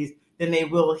overseas than they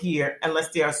will here unless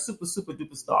they are a super, super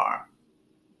duper star.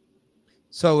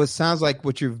 So it sounds like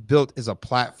what you've built is a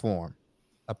platform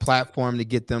to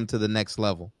get them to the next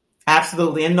level.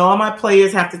 Absolutely. And all my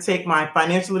players have to take my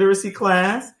financial literacy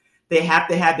class. They have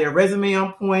to have their resume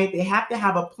on point. They have to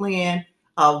have a plan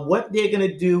of what they're going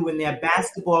to do when their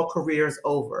basketball career is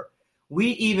over. We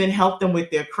even help them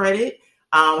with their credit,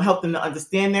 help them to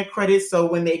understand their credit. So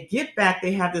when they get back,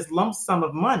 they have this lump sum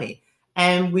of money.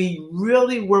 And we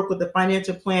really work with the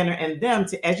financial planner and them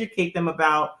to educate them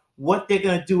about what they're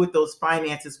going to do with those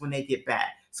finances when they get back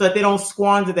so that they don't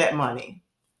squander that money.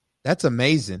 That's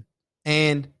amazing.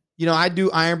 And, I do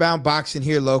Ironbound boxing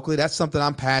here locally. That's something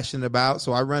I'm passionate about.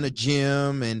 So I run a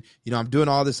gym and, I'm doing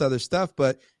all this other stuff.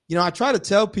 But, I try to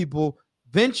tell people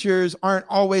ventures aren't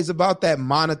always about that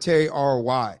monetary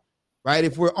ROI, right?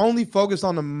 If we're only focused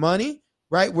on the money,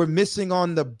 right, we're missing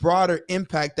on the broader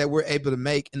impact that we're able to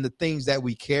make in the things that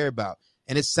we care about.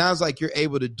 And it sounds like you're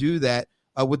able to do that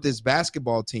with this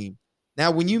basketball team.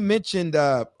 Now, when you mentioned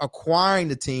acquiring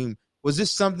the team, was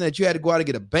this something that you had to go out and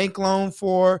get a bank loan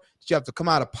for? Did you have to come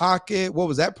out of pocket? What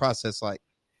was that process like?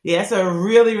 Yeah, that's a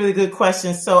really, really good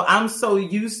question. So I'm so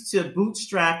used to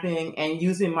bootstrapping and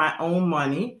using my own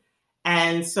money.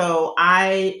 And so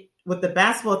with the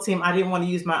basketball team, I didn't want to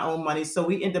use my own money. So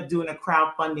we ended up doing a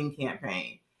crowdfunding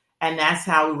campaign. And that's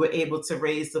how we were able to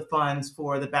raise the funds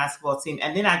for the basketball team.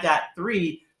 And then I got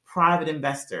 3 private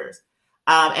investors.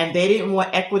 And they didn't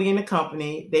want equity in the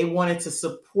company. They wanted to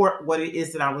support what it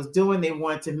is that I was doing. They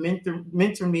wanted to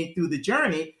mentor me through the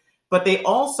journey. but they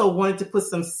also wanted to put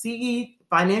some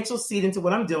financial seed into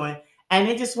what I'm doing. And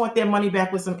they just want their money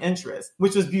back with some interest,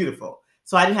 which was beautiful.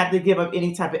 So I didn't have to give up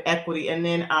any type of equity. And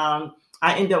then I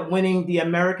ended up winning the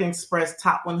American Express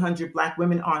Top 100 Black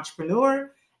Women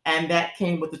Entrepreneur. And that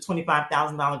came with the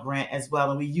 $25,000 grant as well.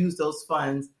 And we used those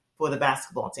funds for the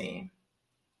basketball team.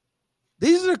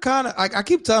 These are the kind of, I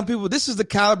keep telling people, this is the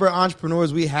caliber of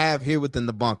entrepreneurs we have here within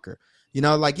the bunker.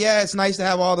 Yeah, it's nice to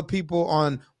have all the people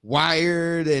on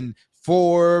Wired and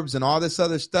Forbes and all this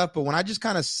other stuff. But when I just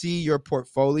kind of see your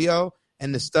portfolio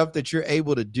and the stuff that you're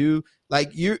able to do,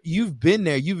 you've been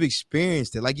there, you've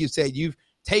experienced it. Like you said, you've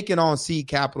taken on seed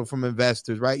capital from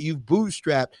investors, right? You've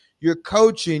bootstrapped, you're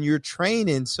coaching, you're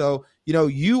training. So,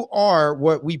 you are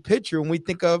what we picture when we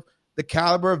think of the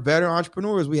caliber of veteran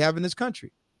entrepreneurs we have in this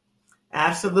country.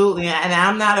 Absolutely. And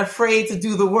I'm not afraid to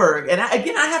do the work. And I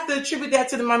have to attribute that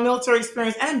to my military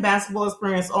experience and basketball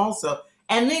experience also.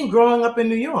 And then growing up in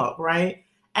New York, right?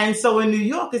 And so in New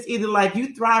York, it's either like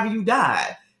you thrive or you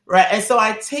die, right? And so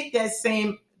I take that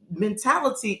same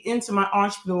mentality into my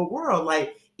entrepreneur world.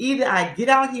 Like either I get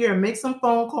out here and make some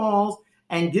phone calls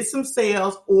and get some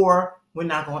sales, or we're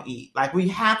not going to eat. Like we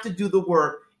have to do the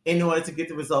work in order to get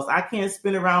the results. I can't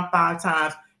spin around 5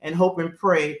 times and hope and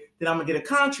pray that I'm going to get a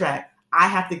contract. I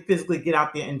have to physically get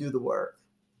out there and do the work.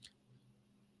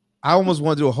 I almost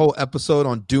want to do a whole episode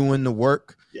on doing the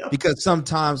work. Yep. Because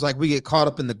sometimes we get caught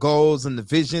up in the goals and the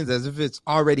visions as if it's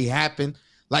already happened.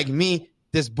 Like me,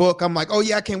 this book, I'm like, oh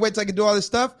yeah, I can't wait till I can do all this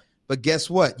stuff. But guess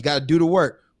what? You got to do the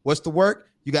work. What's the work?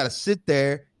 You got to sit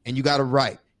there and you got to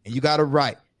write and you got to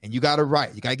write and you got to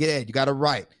write. You got to get ahead. You got to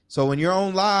write. So in your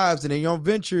own lives and in your own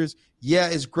ventures, yeah,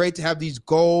 it's great to have these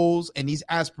goals and these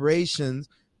aspirations.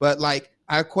 But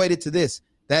I equate it to this,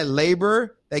 that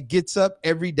laborer that gets up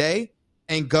every day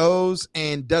and goes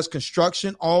and does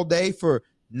construction all day for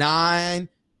 9,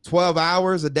 12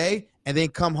 hours a day and then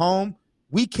come home.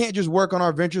 We can't just work on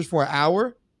our ventures for an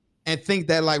hour and think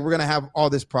that we're going to have all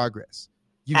this progress.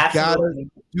 You've got to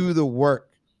do the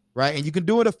work, right? And you can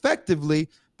do it effectively.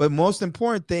 But most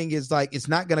important thing is it's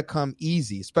not going to come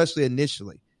easy, especially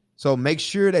initially. So make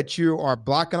sure that you are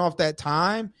blocking off that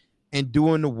time and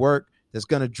doing the work that's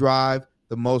going to drive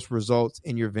the most results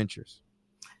in your ventures.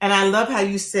 And I love how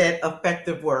you said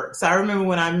effective work. So I remember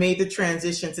when I made the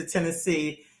transition to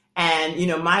Tennessee and,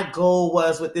 my goal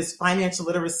was with this financial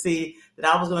literacy that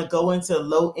I was going to go into a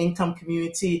low income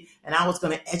community and I was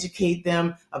going to educate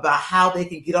them about how they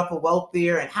can get off of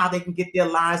welfare and how they can get their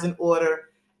lives in order.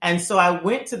 And so I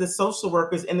went to the social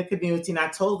workers in the community and I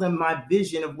told them my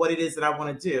vision of what it is that I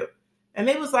want to do. And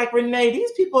they was like, Renee,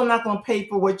 these people are not going to pay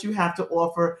for what you have to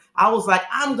offer. I was like,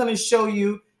 I'm going to show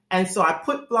you. And so I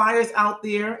put flyers out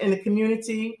there in the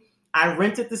community. I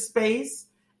rented the space.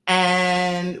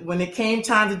 And when it came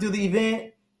time to do the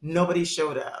event, nobody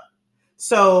showed up.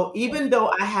 So even though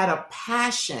I had a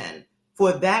passion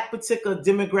for that particular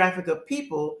demographic of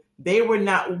people, they were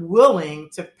not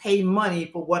willing to pay money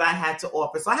for what I had to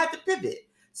offer. So I had to pivot.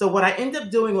 So what I ended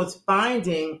up doing was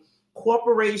finding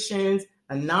corporations,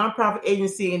 a nonprofit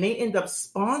agency, and they end up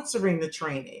sponsoring the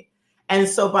training. And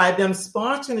so by them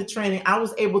sponsoring the training, I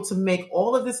was able to make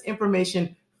all of this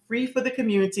information free for the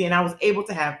community. And I was able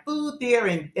to have food there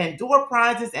and door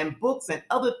prizes and books and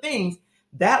other things.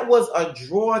 That was a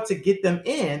draw to get them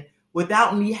in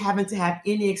without me having to have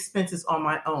any expenses on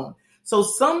my own. So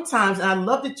sometimes, and I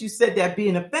love that you said that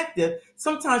being effective,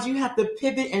 sometimes you have to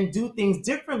pivot and do things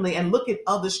differently and look at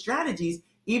other strategies,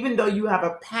 even though you have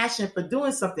a passion for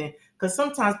doing something, because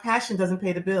sometimes passion doesn't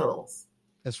pay the bills.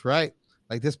 That's right.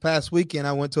 Like this past weekend,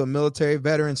 I went to a military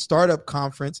veteran startup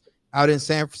conference out in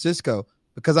San Francisco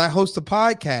because I host a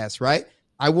podcast, right?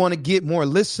 I want to get more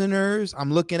listeners.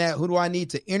 I'm looking at who do I need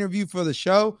to interview for the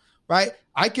show, right?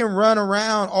 I can run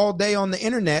around all day on the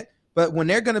internet, but when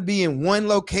they're going to be in one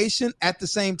location at the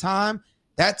same time,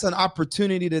 that's an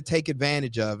opportunity to take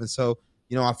advantage of. And so,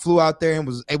 I flew out there and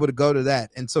was able to go to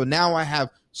that. And so now I have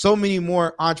so many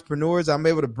more entrepreneurs I'm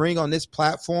able to bring on this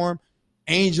platform,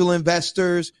 angel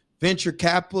investors, venture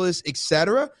capitalists, et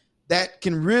cetera, that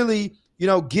can really,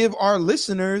 give our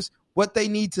listeners what they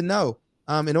need to know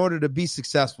in order to be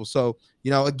successful. So,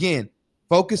 again,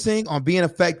 focusing on being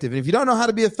effective. And if you don't know how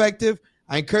to be effective,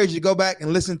 I encourage you to go back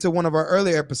and listen to one of our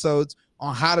earlier episodes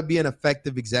on how to be an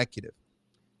effective executive.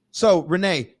 So,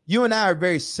 Renee, you and I are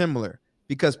very similar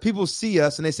because people see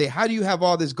us and they say, how do you have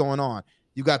all this going on?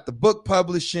 You got the book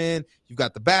publishing, you've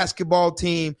got the basketball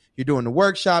team, you're doing the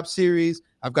workshop series.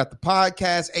 I've got the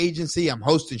podcast agency. I'm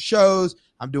hosting shows.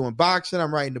 I'm doing boxing.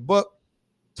 I'm writing the book.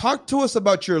 Talk to us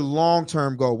about your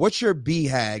long-term goal. What's your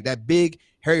BHAG, that big,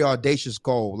 hairy, audacious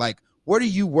goal? Like, what are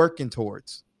you working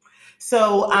towards?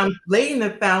 So I'm laying the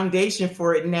foundation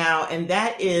for it now, and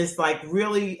that is like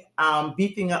really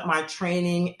beefing up my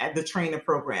training at the trainer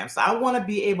program. So I want to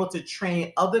be able to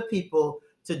train other people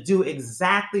to do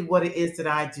exactly what it is that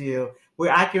I do,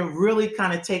 where I can really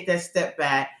kind of take that step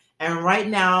back. And right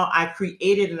now, I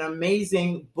created an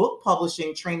amazing book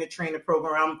publishing trainer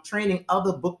program. I'm training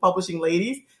other book publishing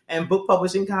ladies and book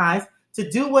publishing guys to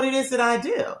do what it is that I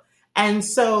do. And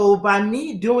so by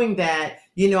me doing that,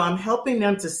 I'm helping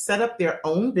them to set up their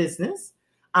own business.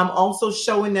 I'm also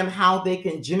showing them how they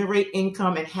can generate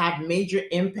income and have major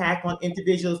impact on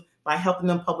individuals by helping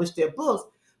them publish their books.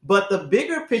 But the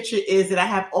bigger picture is that I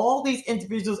have all these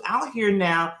individuals out here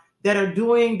now that are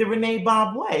doing the Renee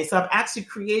Bob way. So I've actually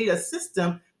created a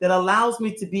system that allows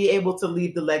me to be able to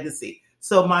leave the legacy.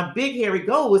 So my big hairy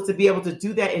goal is to be able to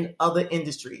do that in other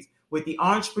industries with the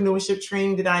entrepreneurship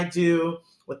training that I do,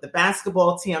 with the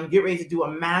basketball team. I'm getting ready to do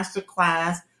a master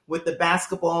class with the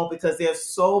basketball because there's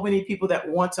so many people that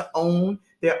want to own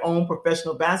their own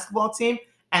professional basketball team.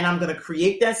 And I'm going to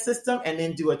create that system and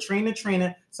then do a trainer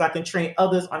so I can train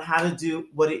others on how to do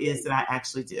what it is that I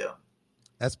actually do.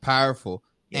 That's powerful.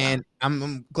 Yeah. And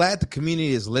I'm glad the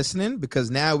community is listening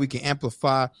because now we can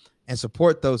amplify and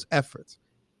support those efforts.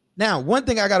 Now, one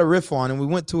thing I got to riff on, and we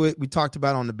went to it, we talked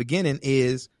about on the beginning,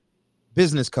 is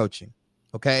business coaching.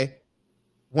 Okay.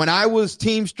 When I was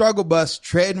Team Struggle Bus,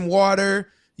 treading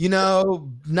water,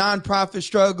 nonprofit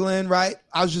struggling, right?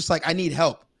 I was just like, I need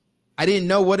help. I didn't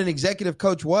know what an executive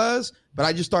coach was, but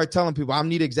I just started telling people I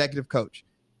need an executive coach.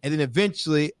 And then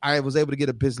eventually I was able to get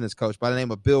a business coach by the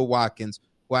name of Bill Watkins,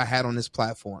 who I had on this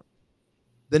platform.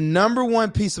 The number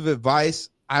one piece of advice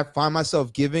I find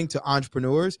myself giving to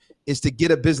entrepreneurs is to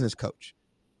get a business coach.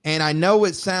 And I know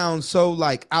it sounds so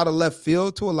like out of left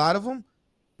field to a lot of them,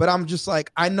 but I'm just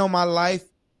like, I know my life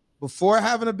before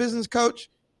having a business coach,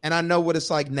 and I know what it's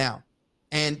like now.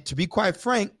 And to be quite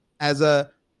frank, as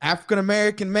a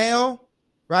African-American male,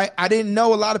 right, I didn't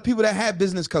know a lot of people that had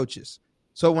business coaches.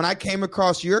 So when I came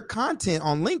across your content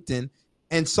on LinkedIn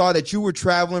and saw that you were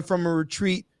traveling from a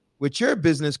retreat with your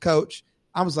business coach,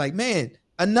 I was like, man,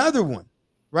 another one,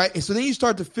 right? And so then you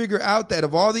start to figure out that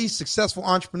of all these successful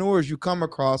entrepreneurs you come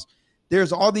across,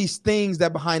 there's all these things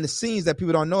that behind the scenes that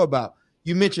people don't know about.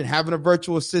 You mentioned having a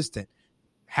virtual assistant,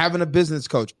 having a business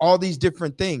coach, all these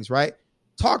different things, right?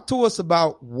 Talk to us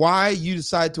about why you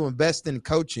decided to invest in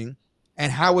coaching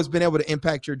and how it's been able to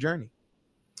impact your journey.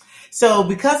 So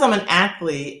because I'm an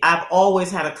athlete, I've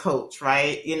always had a coach,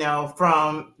 right?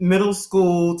 From middle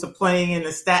school to playing in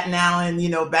the Staten Island,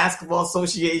 basketball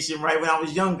association, right? When I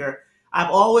was younger,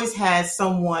 I've always had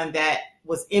someone that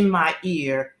was in my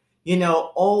ear,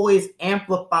 always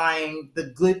amplifying the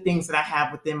good things that I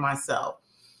have within myself.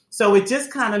 So it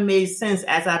just kind of made sense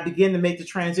as I began to make the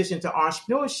transition to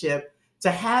entrepreneurship to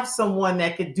have someone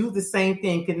that could do the same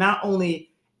thing, could not only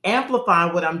amplify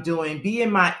what I'm doing, be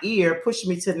in my ear, push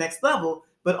me to the next level,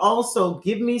 but also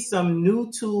give me some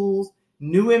new tools,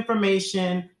 new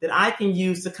information that I can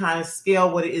use to kind of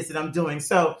scale what it is that I'm doing.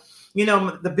 So,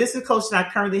 the business coach that I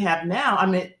currently have now,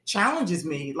 it challenges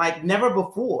me like never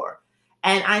before.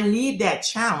 And I need that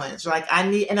challenge.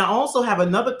 And I also have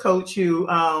another coach who,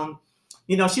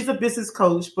 she's a business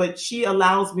coach, but she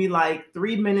allows me like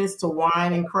 3 minutes to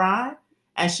whine and cry,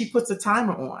 and she puts a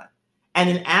timer on. And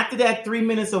then after that 3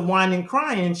 minutes of whining and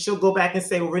crying, she'll go back and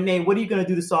say, well, Renee, what are you going to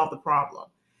do to solve the problem?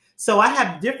 So I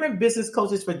have different business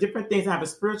coaches for different things. I have a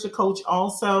spiritual coach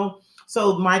also.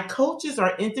 So my coaches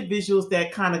are individuals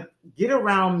that kind of get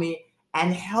around me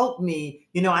and help me.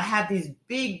 I have these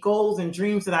big goals and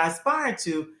dreams that I aspire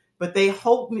to, but they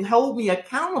hold me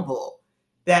accountable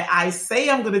that I say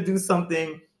I'm going to do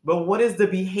something, but what is the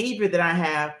behavior that I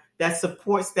have that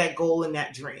supports that goal and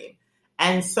that dream?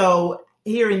 And so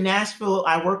here in Nashville,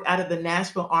 I work out of the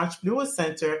Nashville Entrepreneur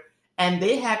Center, and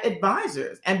they have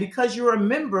advisors. And because you're a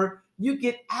member, you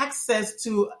get access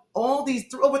to all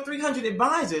these over 300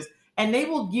 advisors, and they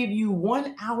will give you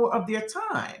 1 hour of their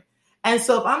time. And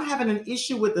so if I'm having an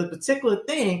issue with a particular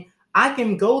thing, I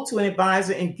can go to an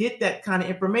advisor and get that kind of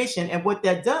information. And what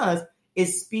that does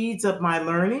is speeds up my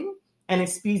learning, and it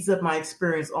speeds up my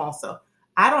experience also.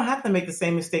 I don't have to make the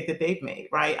same mistake that they've made,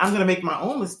 right? I'm going to make my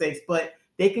own mistakes, but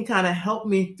they can kind of help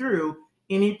me through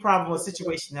any problem or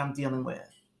situation that I'm dealing with.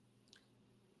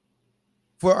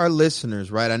 For our listeners,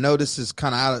 right? I know this is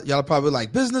kind of out. Y'all are probably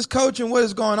like, business coaching, what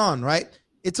is going on, right?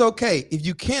 It's okay. If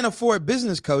you can't afford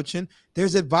business coaching,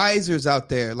 there's advisors out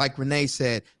there, like Renee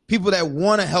said, people that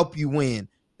want to help you win.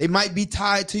 They might be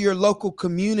tied to your local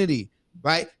community,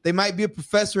 right? They might be a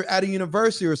professor at a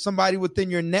university or somebody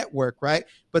within your network, right?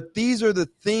 But these are the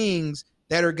things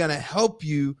that are going to help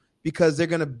you because they're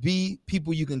going to be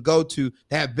people you can go to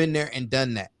that have been there and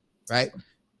done that, right?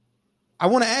 I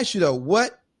want to ask you though,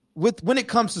 when it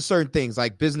comes to certain things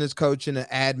like business coaching and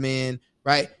admin,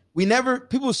 right?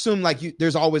 People assume like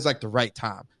there's always like the right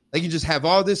time. Like you just have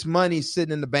all this money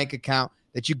sitting in the bank account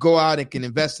that you go out and can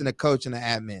invest in a coach and an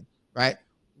admin, right?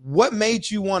 What made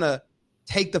you want to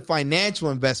take the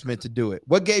financial investment to do it?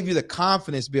 What gave you the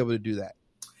confidence to be able to do that?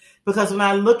 Because when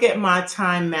I look at my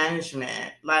time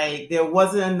management, like there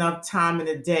wasn't enough time in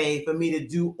the day for me to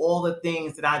do all the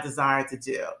things that I desired to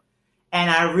do. And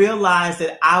I realized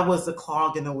that I was the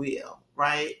cog in the wheel,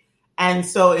 right? And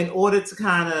so in order to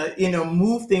kind of,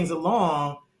 move things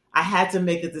along, I had to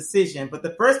make a decision. But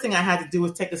the first thing I had to do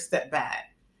was take a step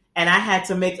back. And I had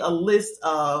to make a list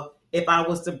of, if I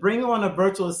was to bring on a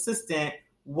virtual assistant,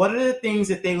 what are the things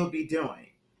that they would be doing?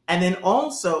 And then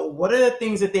also, what are the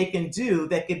things that they can do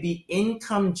that could be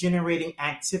income generating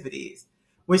activities,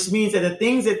 which means that the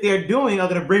things that they're doing are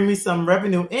going to bring me some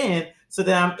revenue in so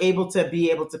that I'm able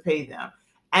to pay them.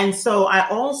 And so I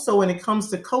also, when it comes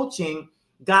to coaching,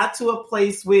 got to a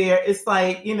place where it's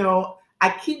like, I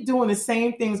keep doing the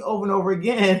same things over and over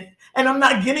again, and I'm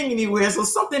not getting anywhere. So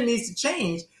something needs to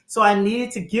change. So I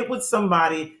needed to get with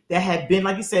somebody that had been,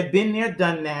 like you said, been there,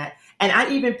 done that. And I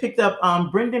even picked up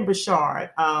Brendon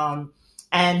Burchard,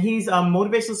 and he's a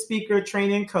motivational speaker,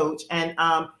 trainer, and coach. And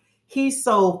he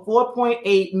sold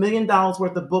 $4.8 million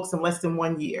worth of books in less than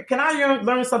 1 year. Can I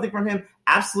learn something from him?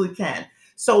 Absolutely can.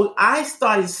 So I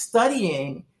started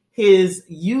studying his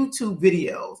YouTube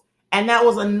videos. And that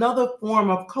was another form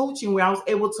of coaching where I was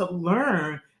able to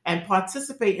learn and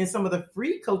participate in some of the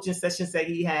free coaching sessions that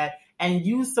he had and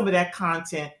use some of that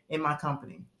content in my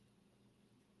company.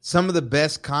 Some of the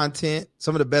best content,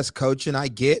 some of the best coaching I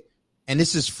get, and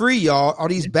this is free, y'all, are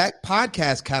these back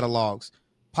podcast catalogs.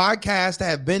 Podcasts that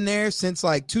have been there since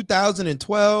like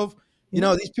 2012.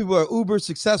 These people are uber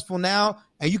successful now,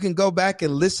 and you can go back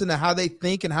and listen to how they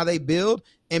think and how they build.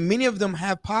 And many of them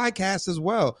have podcasts as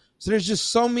well. So there's just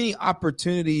so many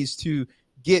opportunities to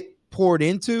get poured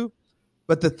into.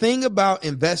 But the thing about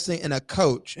investing in a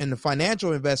coach and the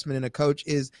financial investment in a coach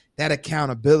is that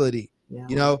accountability.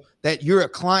 Yeah. That you're a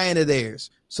client of theirs.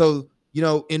 So,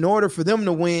 in order for them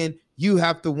to win, you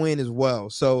have to win as well.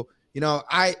 So,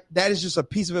 that is just a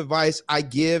piece of advice I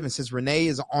give. And since Renee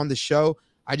is on the show,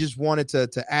 I just wanted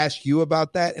to ask you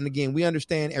about that. And again, we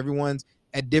understand everyone's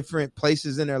at different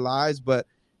places in their lives, but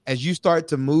as you start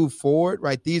to move forward,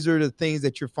 right, these are the things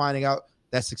that you're finding out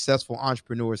that successful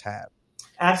entrepreneurs have.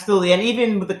 Absolutely. And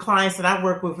even with the clients that I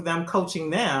work with them,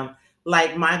 coaching them,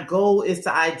 like my goal is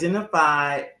to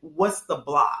identify what's the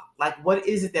block, like what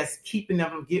is it that's keeping them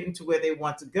from getting to where they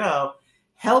want to go,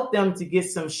 help them to get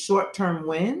some short-term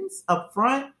wins up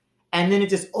front. And then it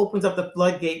just opens up the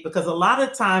floodgate, because a lot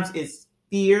of times it's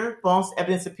fear, false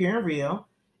evidence appearing real.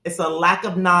 It's a lack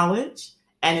of knowledge,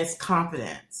 and it's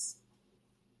confidence.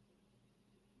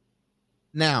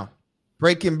 Now,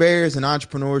 Breaking Barriers and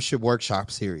Entrepreneurship Workshop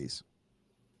Series.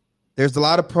 There's a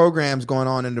lot of programs going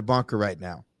on in the bunker right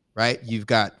now. Right? You've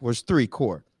got, there's 3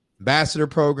 core: ambassador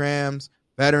programs,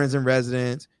 veterans and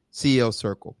residents, CEO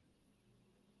Circle.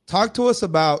 Talk to us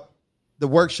about the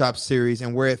workshop series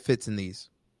and where it fits in these.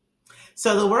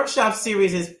 So the workshop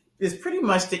series is pretty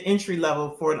much the entry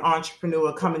level for an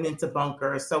entrepreneur coming into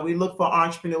Bunker. So we look for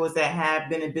entrepreneurs that have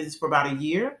been in business for about a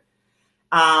year.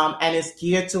 And it's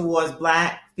geared towards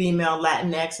Black, female,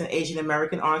 Latinx, and Asian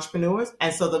American entrepreneurs.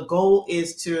 And so the goal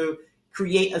is to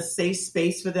create a safe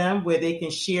space for them where they can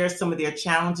share some of their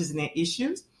challenges and their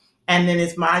issues. And then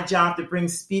it's my job to bring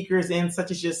speakers in,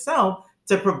 such as yourself,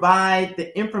 to provide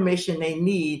the information they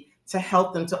need to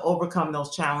help them to overcome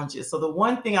those challenges. So the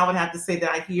one thing I would have to say that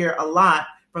I hear a lot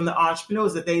from the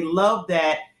entrepreneurs, that they love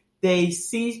that they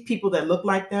see people that look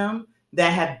like them,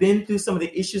 that have been through some of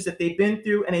the issues that they've been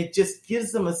through, and it just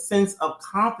gives them a sense of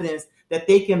confidence that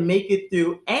they can make it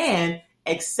through, and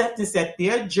acceptance that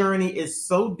their journey is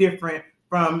so different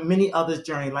from many others'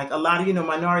 journey. Like a lot of,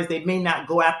 minorities, they may not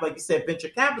go after, like you said, venture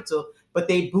capital, but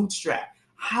they bootstrap.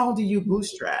 How do you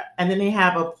bootstrap? And then they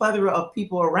have a plethora of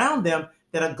people around them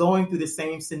that are going through the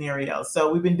same scenario.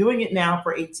 So we've been doing it now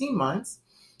for 18 months,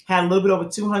 had a little bit over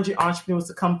 200 entrepreneurs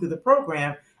to come through the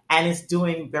program, and it's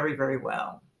doing very, very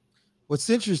well. What's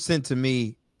interesting to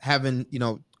me, having,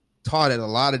 taught at a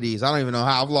lot of these, I don't even know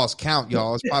how, I've lost count,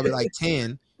 y'all. It's probably like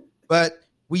 10, but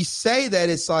we say that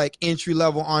it's like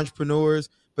entry-level entrepreneurs,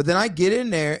 but then I get in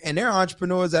there and they're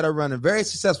entrepreneurs that are running very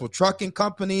successful trucking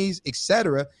companies, et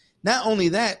cetera. Not only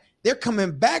that, they're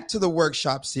coming back to the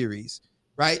workshop series,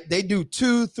 right? They do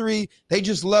 2, 3. They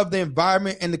just love the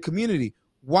environment and the community.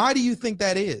 Why do you think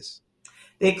that is?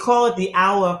 They call it the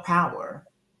hour of power.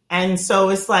 And so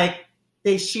it's like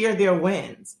they share their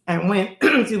wins. And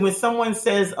when someone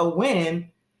says a win,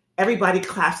 everybody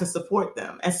claps and support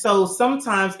them. And so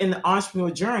sometimes in the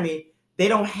entrepreneur journey, they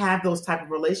don't have those type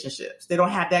of relationships. They don't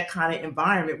have that kind of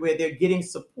environment where they're getting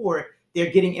support,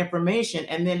 they're getting information,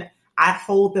 and then I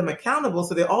hold them accountable.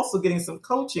 So they're also getting some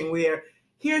coaching where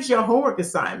here's your homework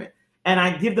assignment. And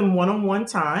I give them one-on-one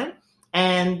time,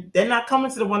 and they're not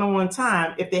coming to the one-on-one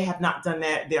time if they have not done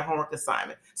their homework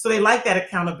assignment. So they like that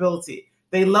accountability.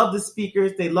 They love the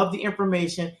speakers, they love the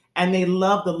information, and they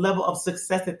love the level of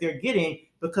success that they're getting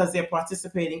because they're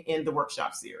participating in the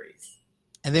workshop series.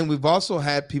 And then we've also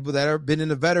had people that have been in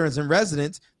the veterans and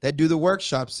residents that do the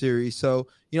workshop series. So,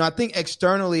 I think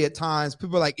externally at times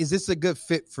people are like, is this a good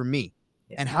fit for me?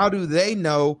 Yeah. And how do they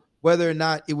know whether or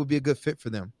not it would be a good fit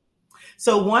for them?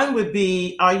 So one would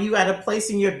be, are you at a place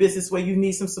in your business where you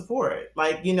need some support?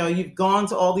 Like, you've gone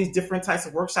to all these different types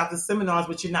of workshops and seminars,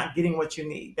 but you're not getting what you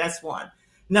need. That's one.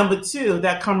 Number two,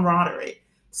 that camaraderie.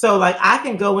 So like I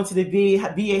can go into the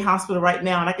VA hospital right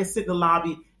now and I can sit in the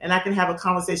lobby and I can have a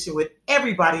conversation with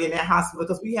everybody in that hospital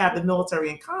because we have the military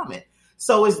in common.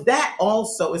 So it's that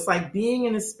also. It's like being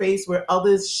in a space where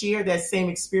others share that same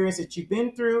experience that you've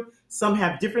been through. Some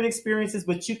have different experiences,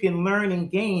 but you can learn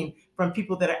and gain from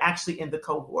people that are actually in the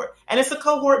cohort. And it's a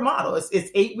cohort model. It's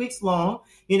 8 weeks long,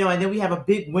 and then we have a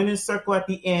big winner's circle at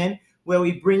the end where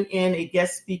we bring in a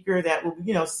guest speaker that will,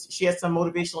 share some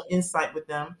motivational insight with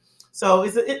them. So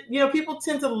people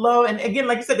tend to love, and again,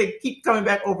 like you said, they keep coming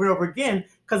back over and over again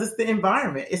because it's the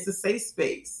environment. It's the safe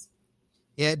space.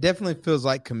 Yeah, it definitely feels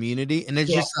like community. And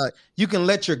it's just you can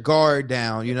let your guard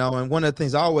down, and one of the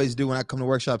things I always do when I come to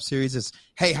workshop series is,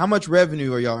 hey, how much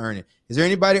revenue are y'all earning? Is there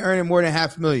anybody earning more than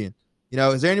 $500,000?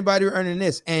 Is there anybody earning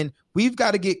this? And we've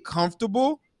got to get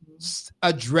comfortable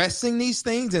addressing these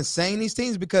things and saying these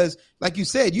things because, like you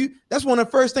said, that's one of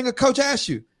the first things a coach asks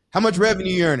you. How much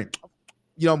revenue you earning?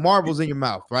 Marbles in your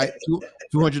mouth, right?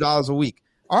 $200 a week.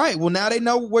 All right. Well, now they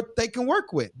know what they can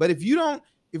work with. But if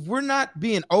we're not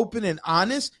being open and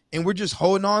honest and we're just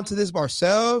holding on to this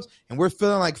ourselves and we're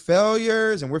feeling like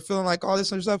failures and we're feeling like all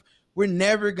this other stuff, we're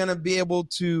never going to be able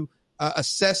to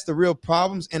assess the real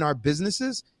problems in our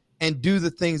businesses and do the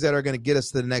things that are going to get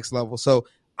us to the next level. So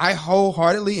I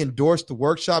wholeheartedly endorse the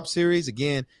workshop series.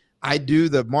 Again, I do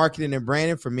the marketing and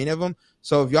branding for many of them.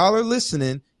 So if y'all are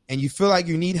listening and you feel like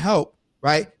you need help,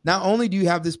 right? Not only do you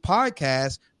have this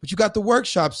podcast, but you got the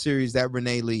workshop series that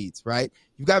Renee leads, right?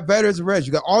 You've got Veterans and Res.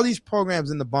 You got all these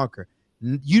programs in the bunker.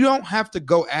 You don't have to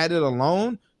go at it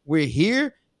alone. We're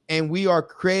here and we are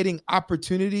creating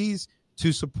opportunities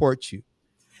to support you.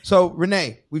 So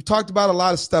Renee, we've talked about a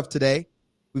lot of stuff today.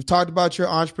 We've talked about your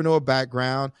entrepreneur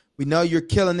background. We know you're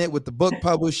killing it with the book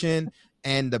publishing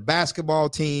and the basketball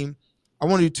team. I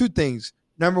want to do two things.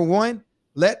 Number one,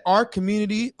 let our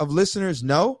community of listeners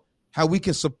know how we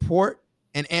can support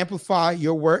and amplify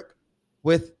your work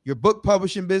with your book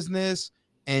publishing business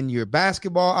and your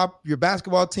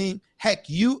basketball team. Heck,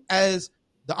 you as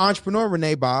the entrepreneur,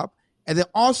 Renee Bob, and then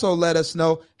also let us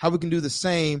know how we can do the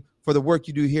same for the work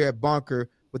you do here at Bunker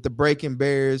with the Breaking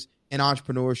Barriers and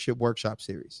Entrepreneurship Workshop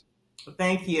Series.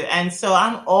 Thank you. And so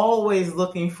I'm always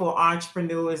looking for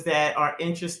entrepreneurs that are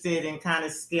interested in kind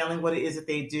of scaling what it is that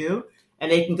they do.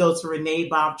 And they can go to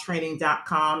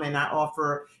reneebobtraining.com and I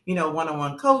offer,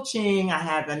 one-on-one coaching. I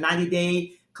have a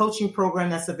 90-day coaching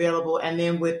program that's available. And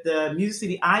then with the Music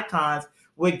City Icons,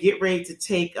 we're getting ready to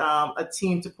take a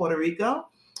team to Puerto Rico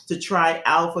to try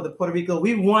out for the Puerto Rico.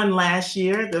 We won last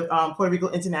year, the Puerto Rico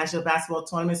International Basketball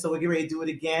Tournament. So we're getting ready to do it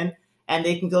again. And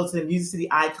they can go to the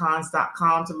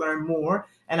musiccityicons.com to learn more.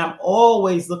 And I'm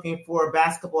always looking for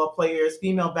basketball players,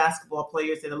 female basketball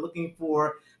players that are looking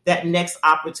for that next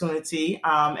opportunity.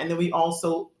 And then we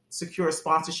also secure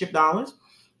sponsorship dollars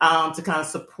to kind of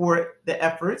support the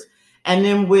efforts. And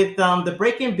then with the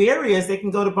Breaking Barriers, they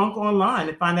can go to Bunker Online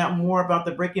and find out more about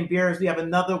the Breaking Barriers. We have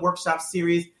another workshop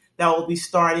series that will be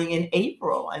starting in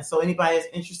April. And so anybody is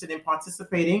interested in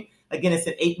participating, again, it's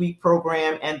an 8-week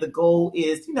program. And the goal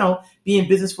is, be in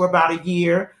business for about a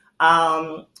year.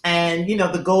 And,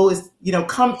 the goal is,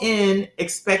 come in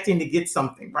expecting to get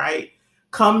something, right?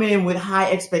 Come in with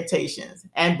high expectations,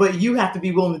 but you have to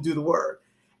be willing to do the work.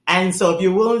 And so if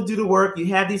you're willing to do the work, you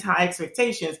have these high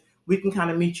expectations, we can kind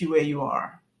of meet you where you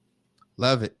are.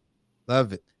 Love it.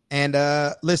 Love it. And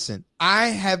listen, I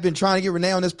have been trying to get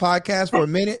Renee on this podcast for a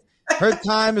minute. Her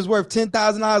time is worth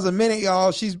 $10,000 a minute,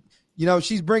 y'all. She's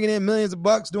bringing in millions of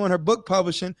bucks doing her book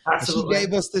publishing. Absolutely. She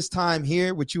gave us this time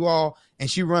here with you all,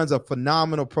 and she runs a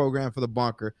phenomenal program for the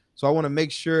Bunker. So I want to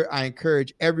make sure I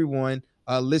encourage everyone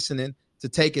listening to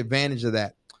take advantage of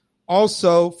that.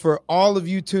 Also, for all of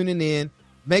you tuning in,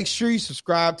 make sure you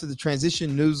subscribe to the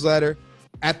Transition newsletter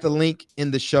at the link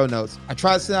in the show notes. I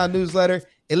try to send out a newsletter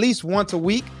at least once a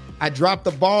week. I dropped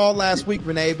the ball last week,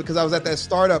 Renee, because I was at that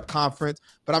startup conference,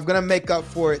 but I'm going to make up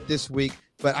for it this week.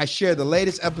 But I share the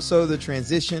latest episode of the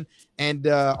Transition and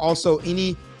also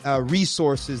any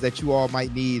resources that you all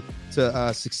might need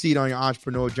to succeed on your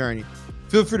entrepreneurial journey.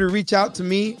 Feel free to reach out to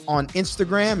me on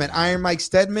Instagram at Iron Mike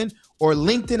Stedman or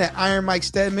LinkedIn at Iron Mike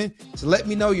Stedman to let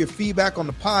me know your feedback on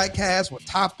the podcast, what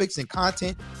topics and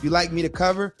content you'd like me to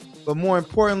cover. But more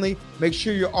importantly, make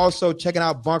sure you're also checking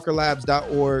out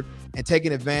bunkerlabs.org and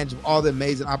taking advantage of all the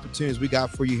amazing opportunities we got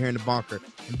for you here in the Bunker.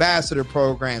 Ambassador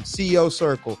program, CEO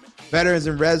Circle, Veterans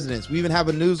in Residence. We even have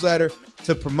a newsletter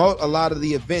to promote a lot of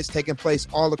the events taking place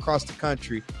all across the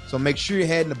country. So make sure you're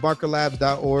heading to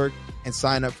bunkerlabs.org and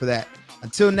sign up for that.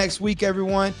 Until next week,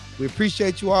 everyone, we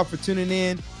appreciate you all for tuning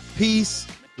in. Peace,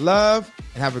 love,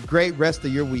 and have a great rest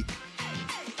of your week.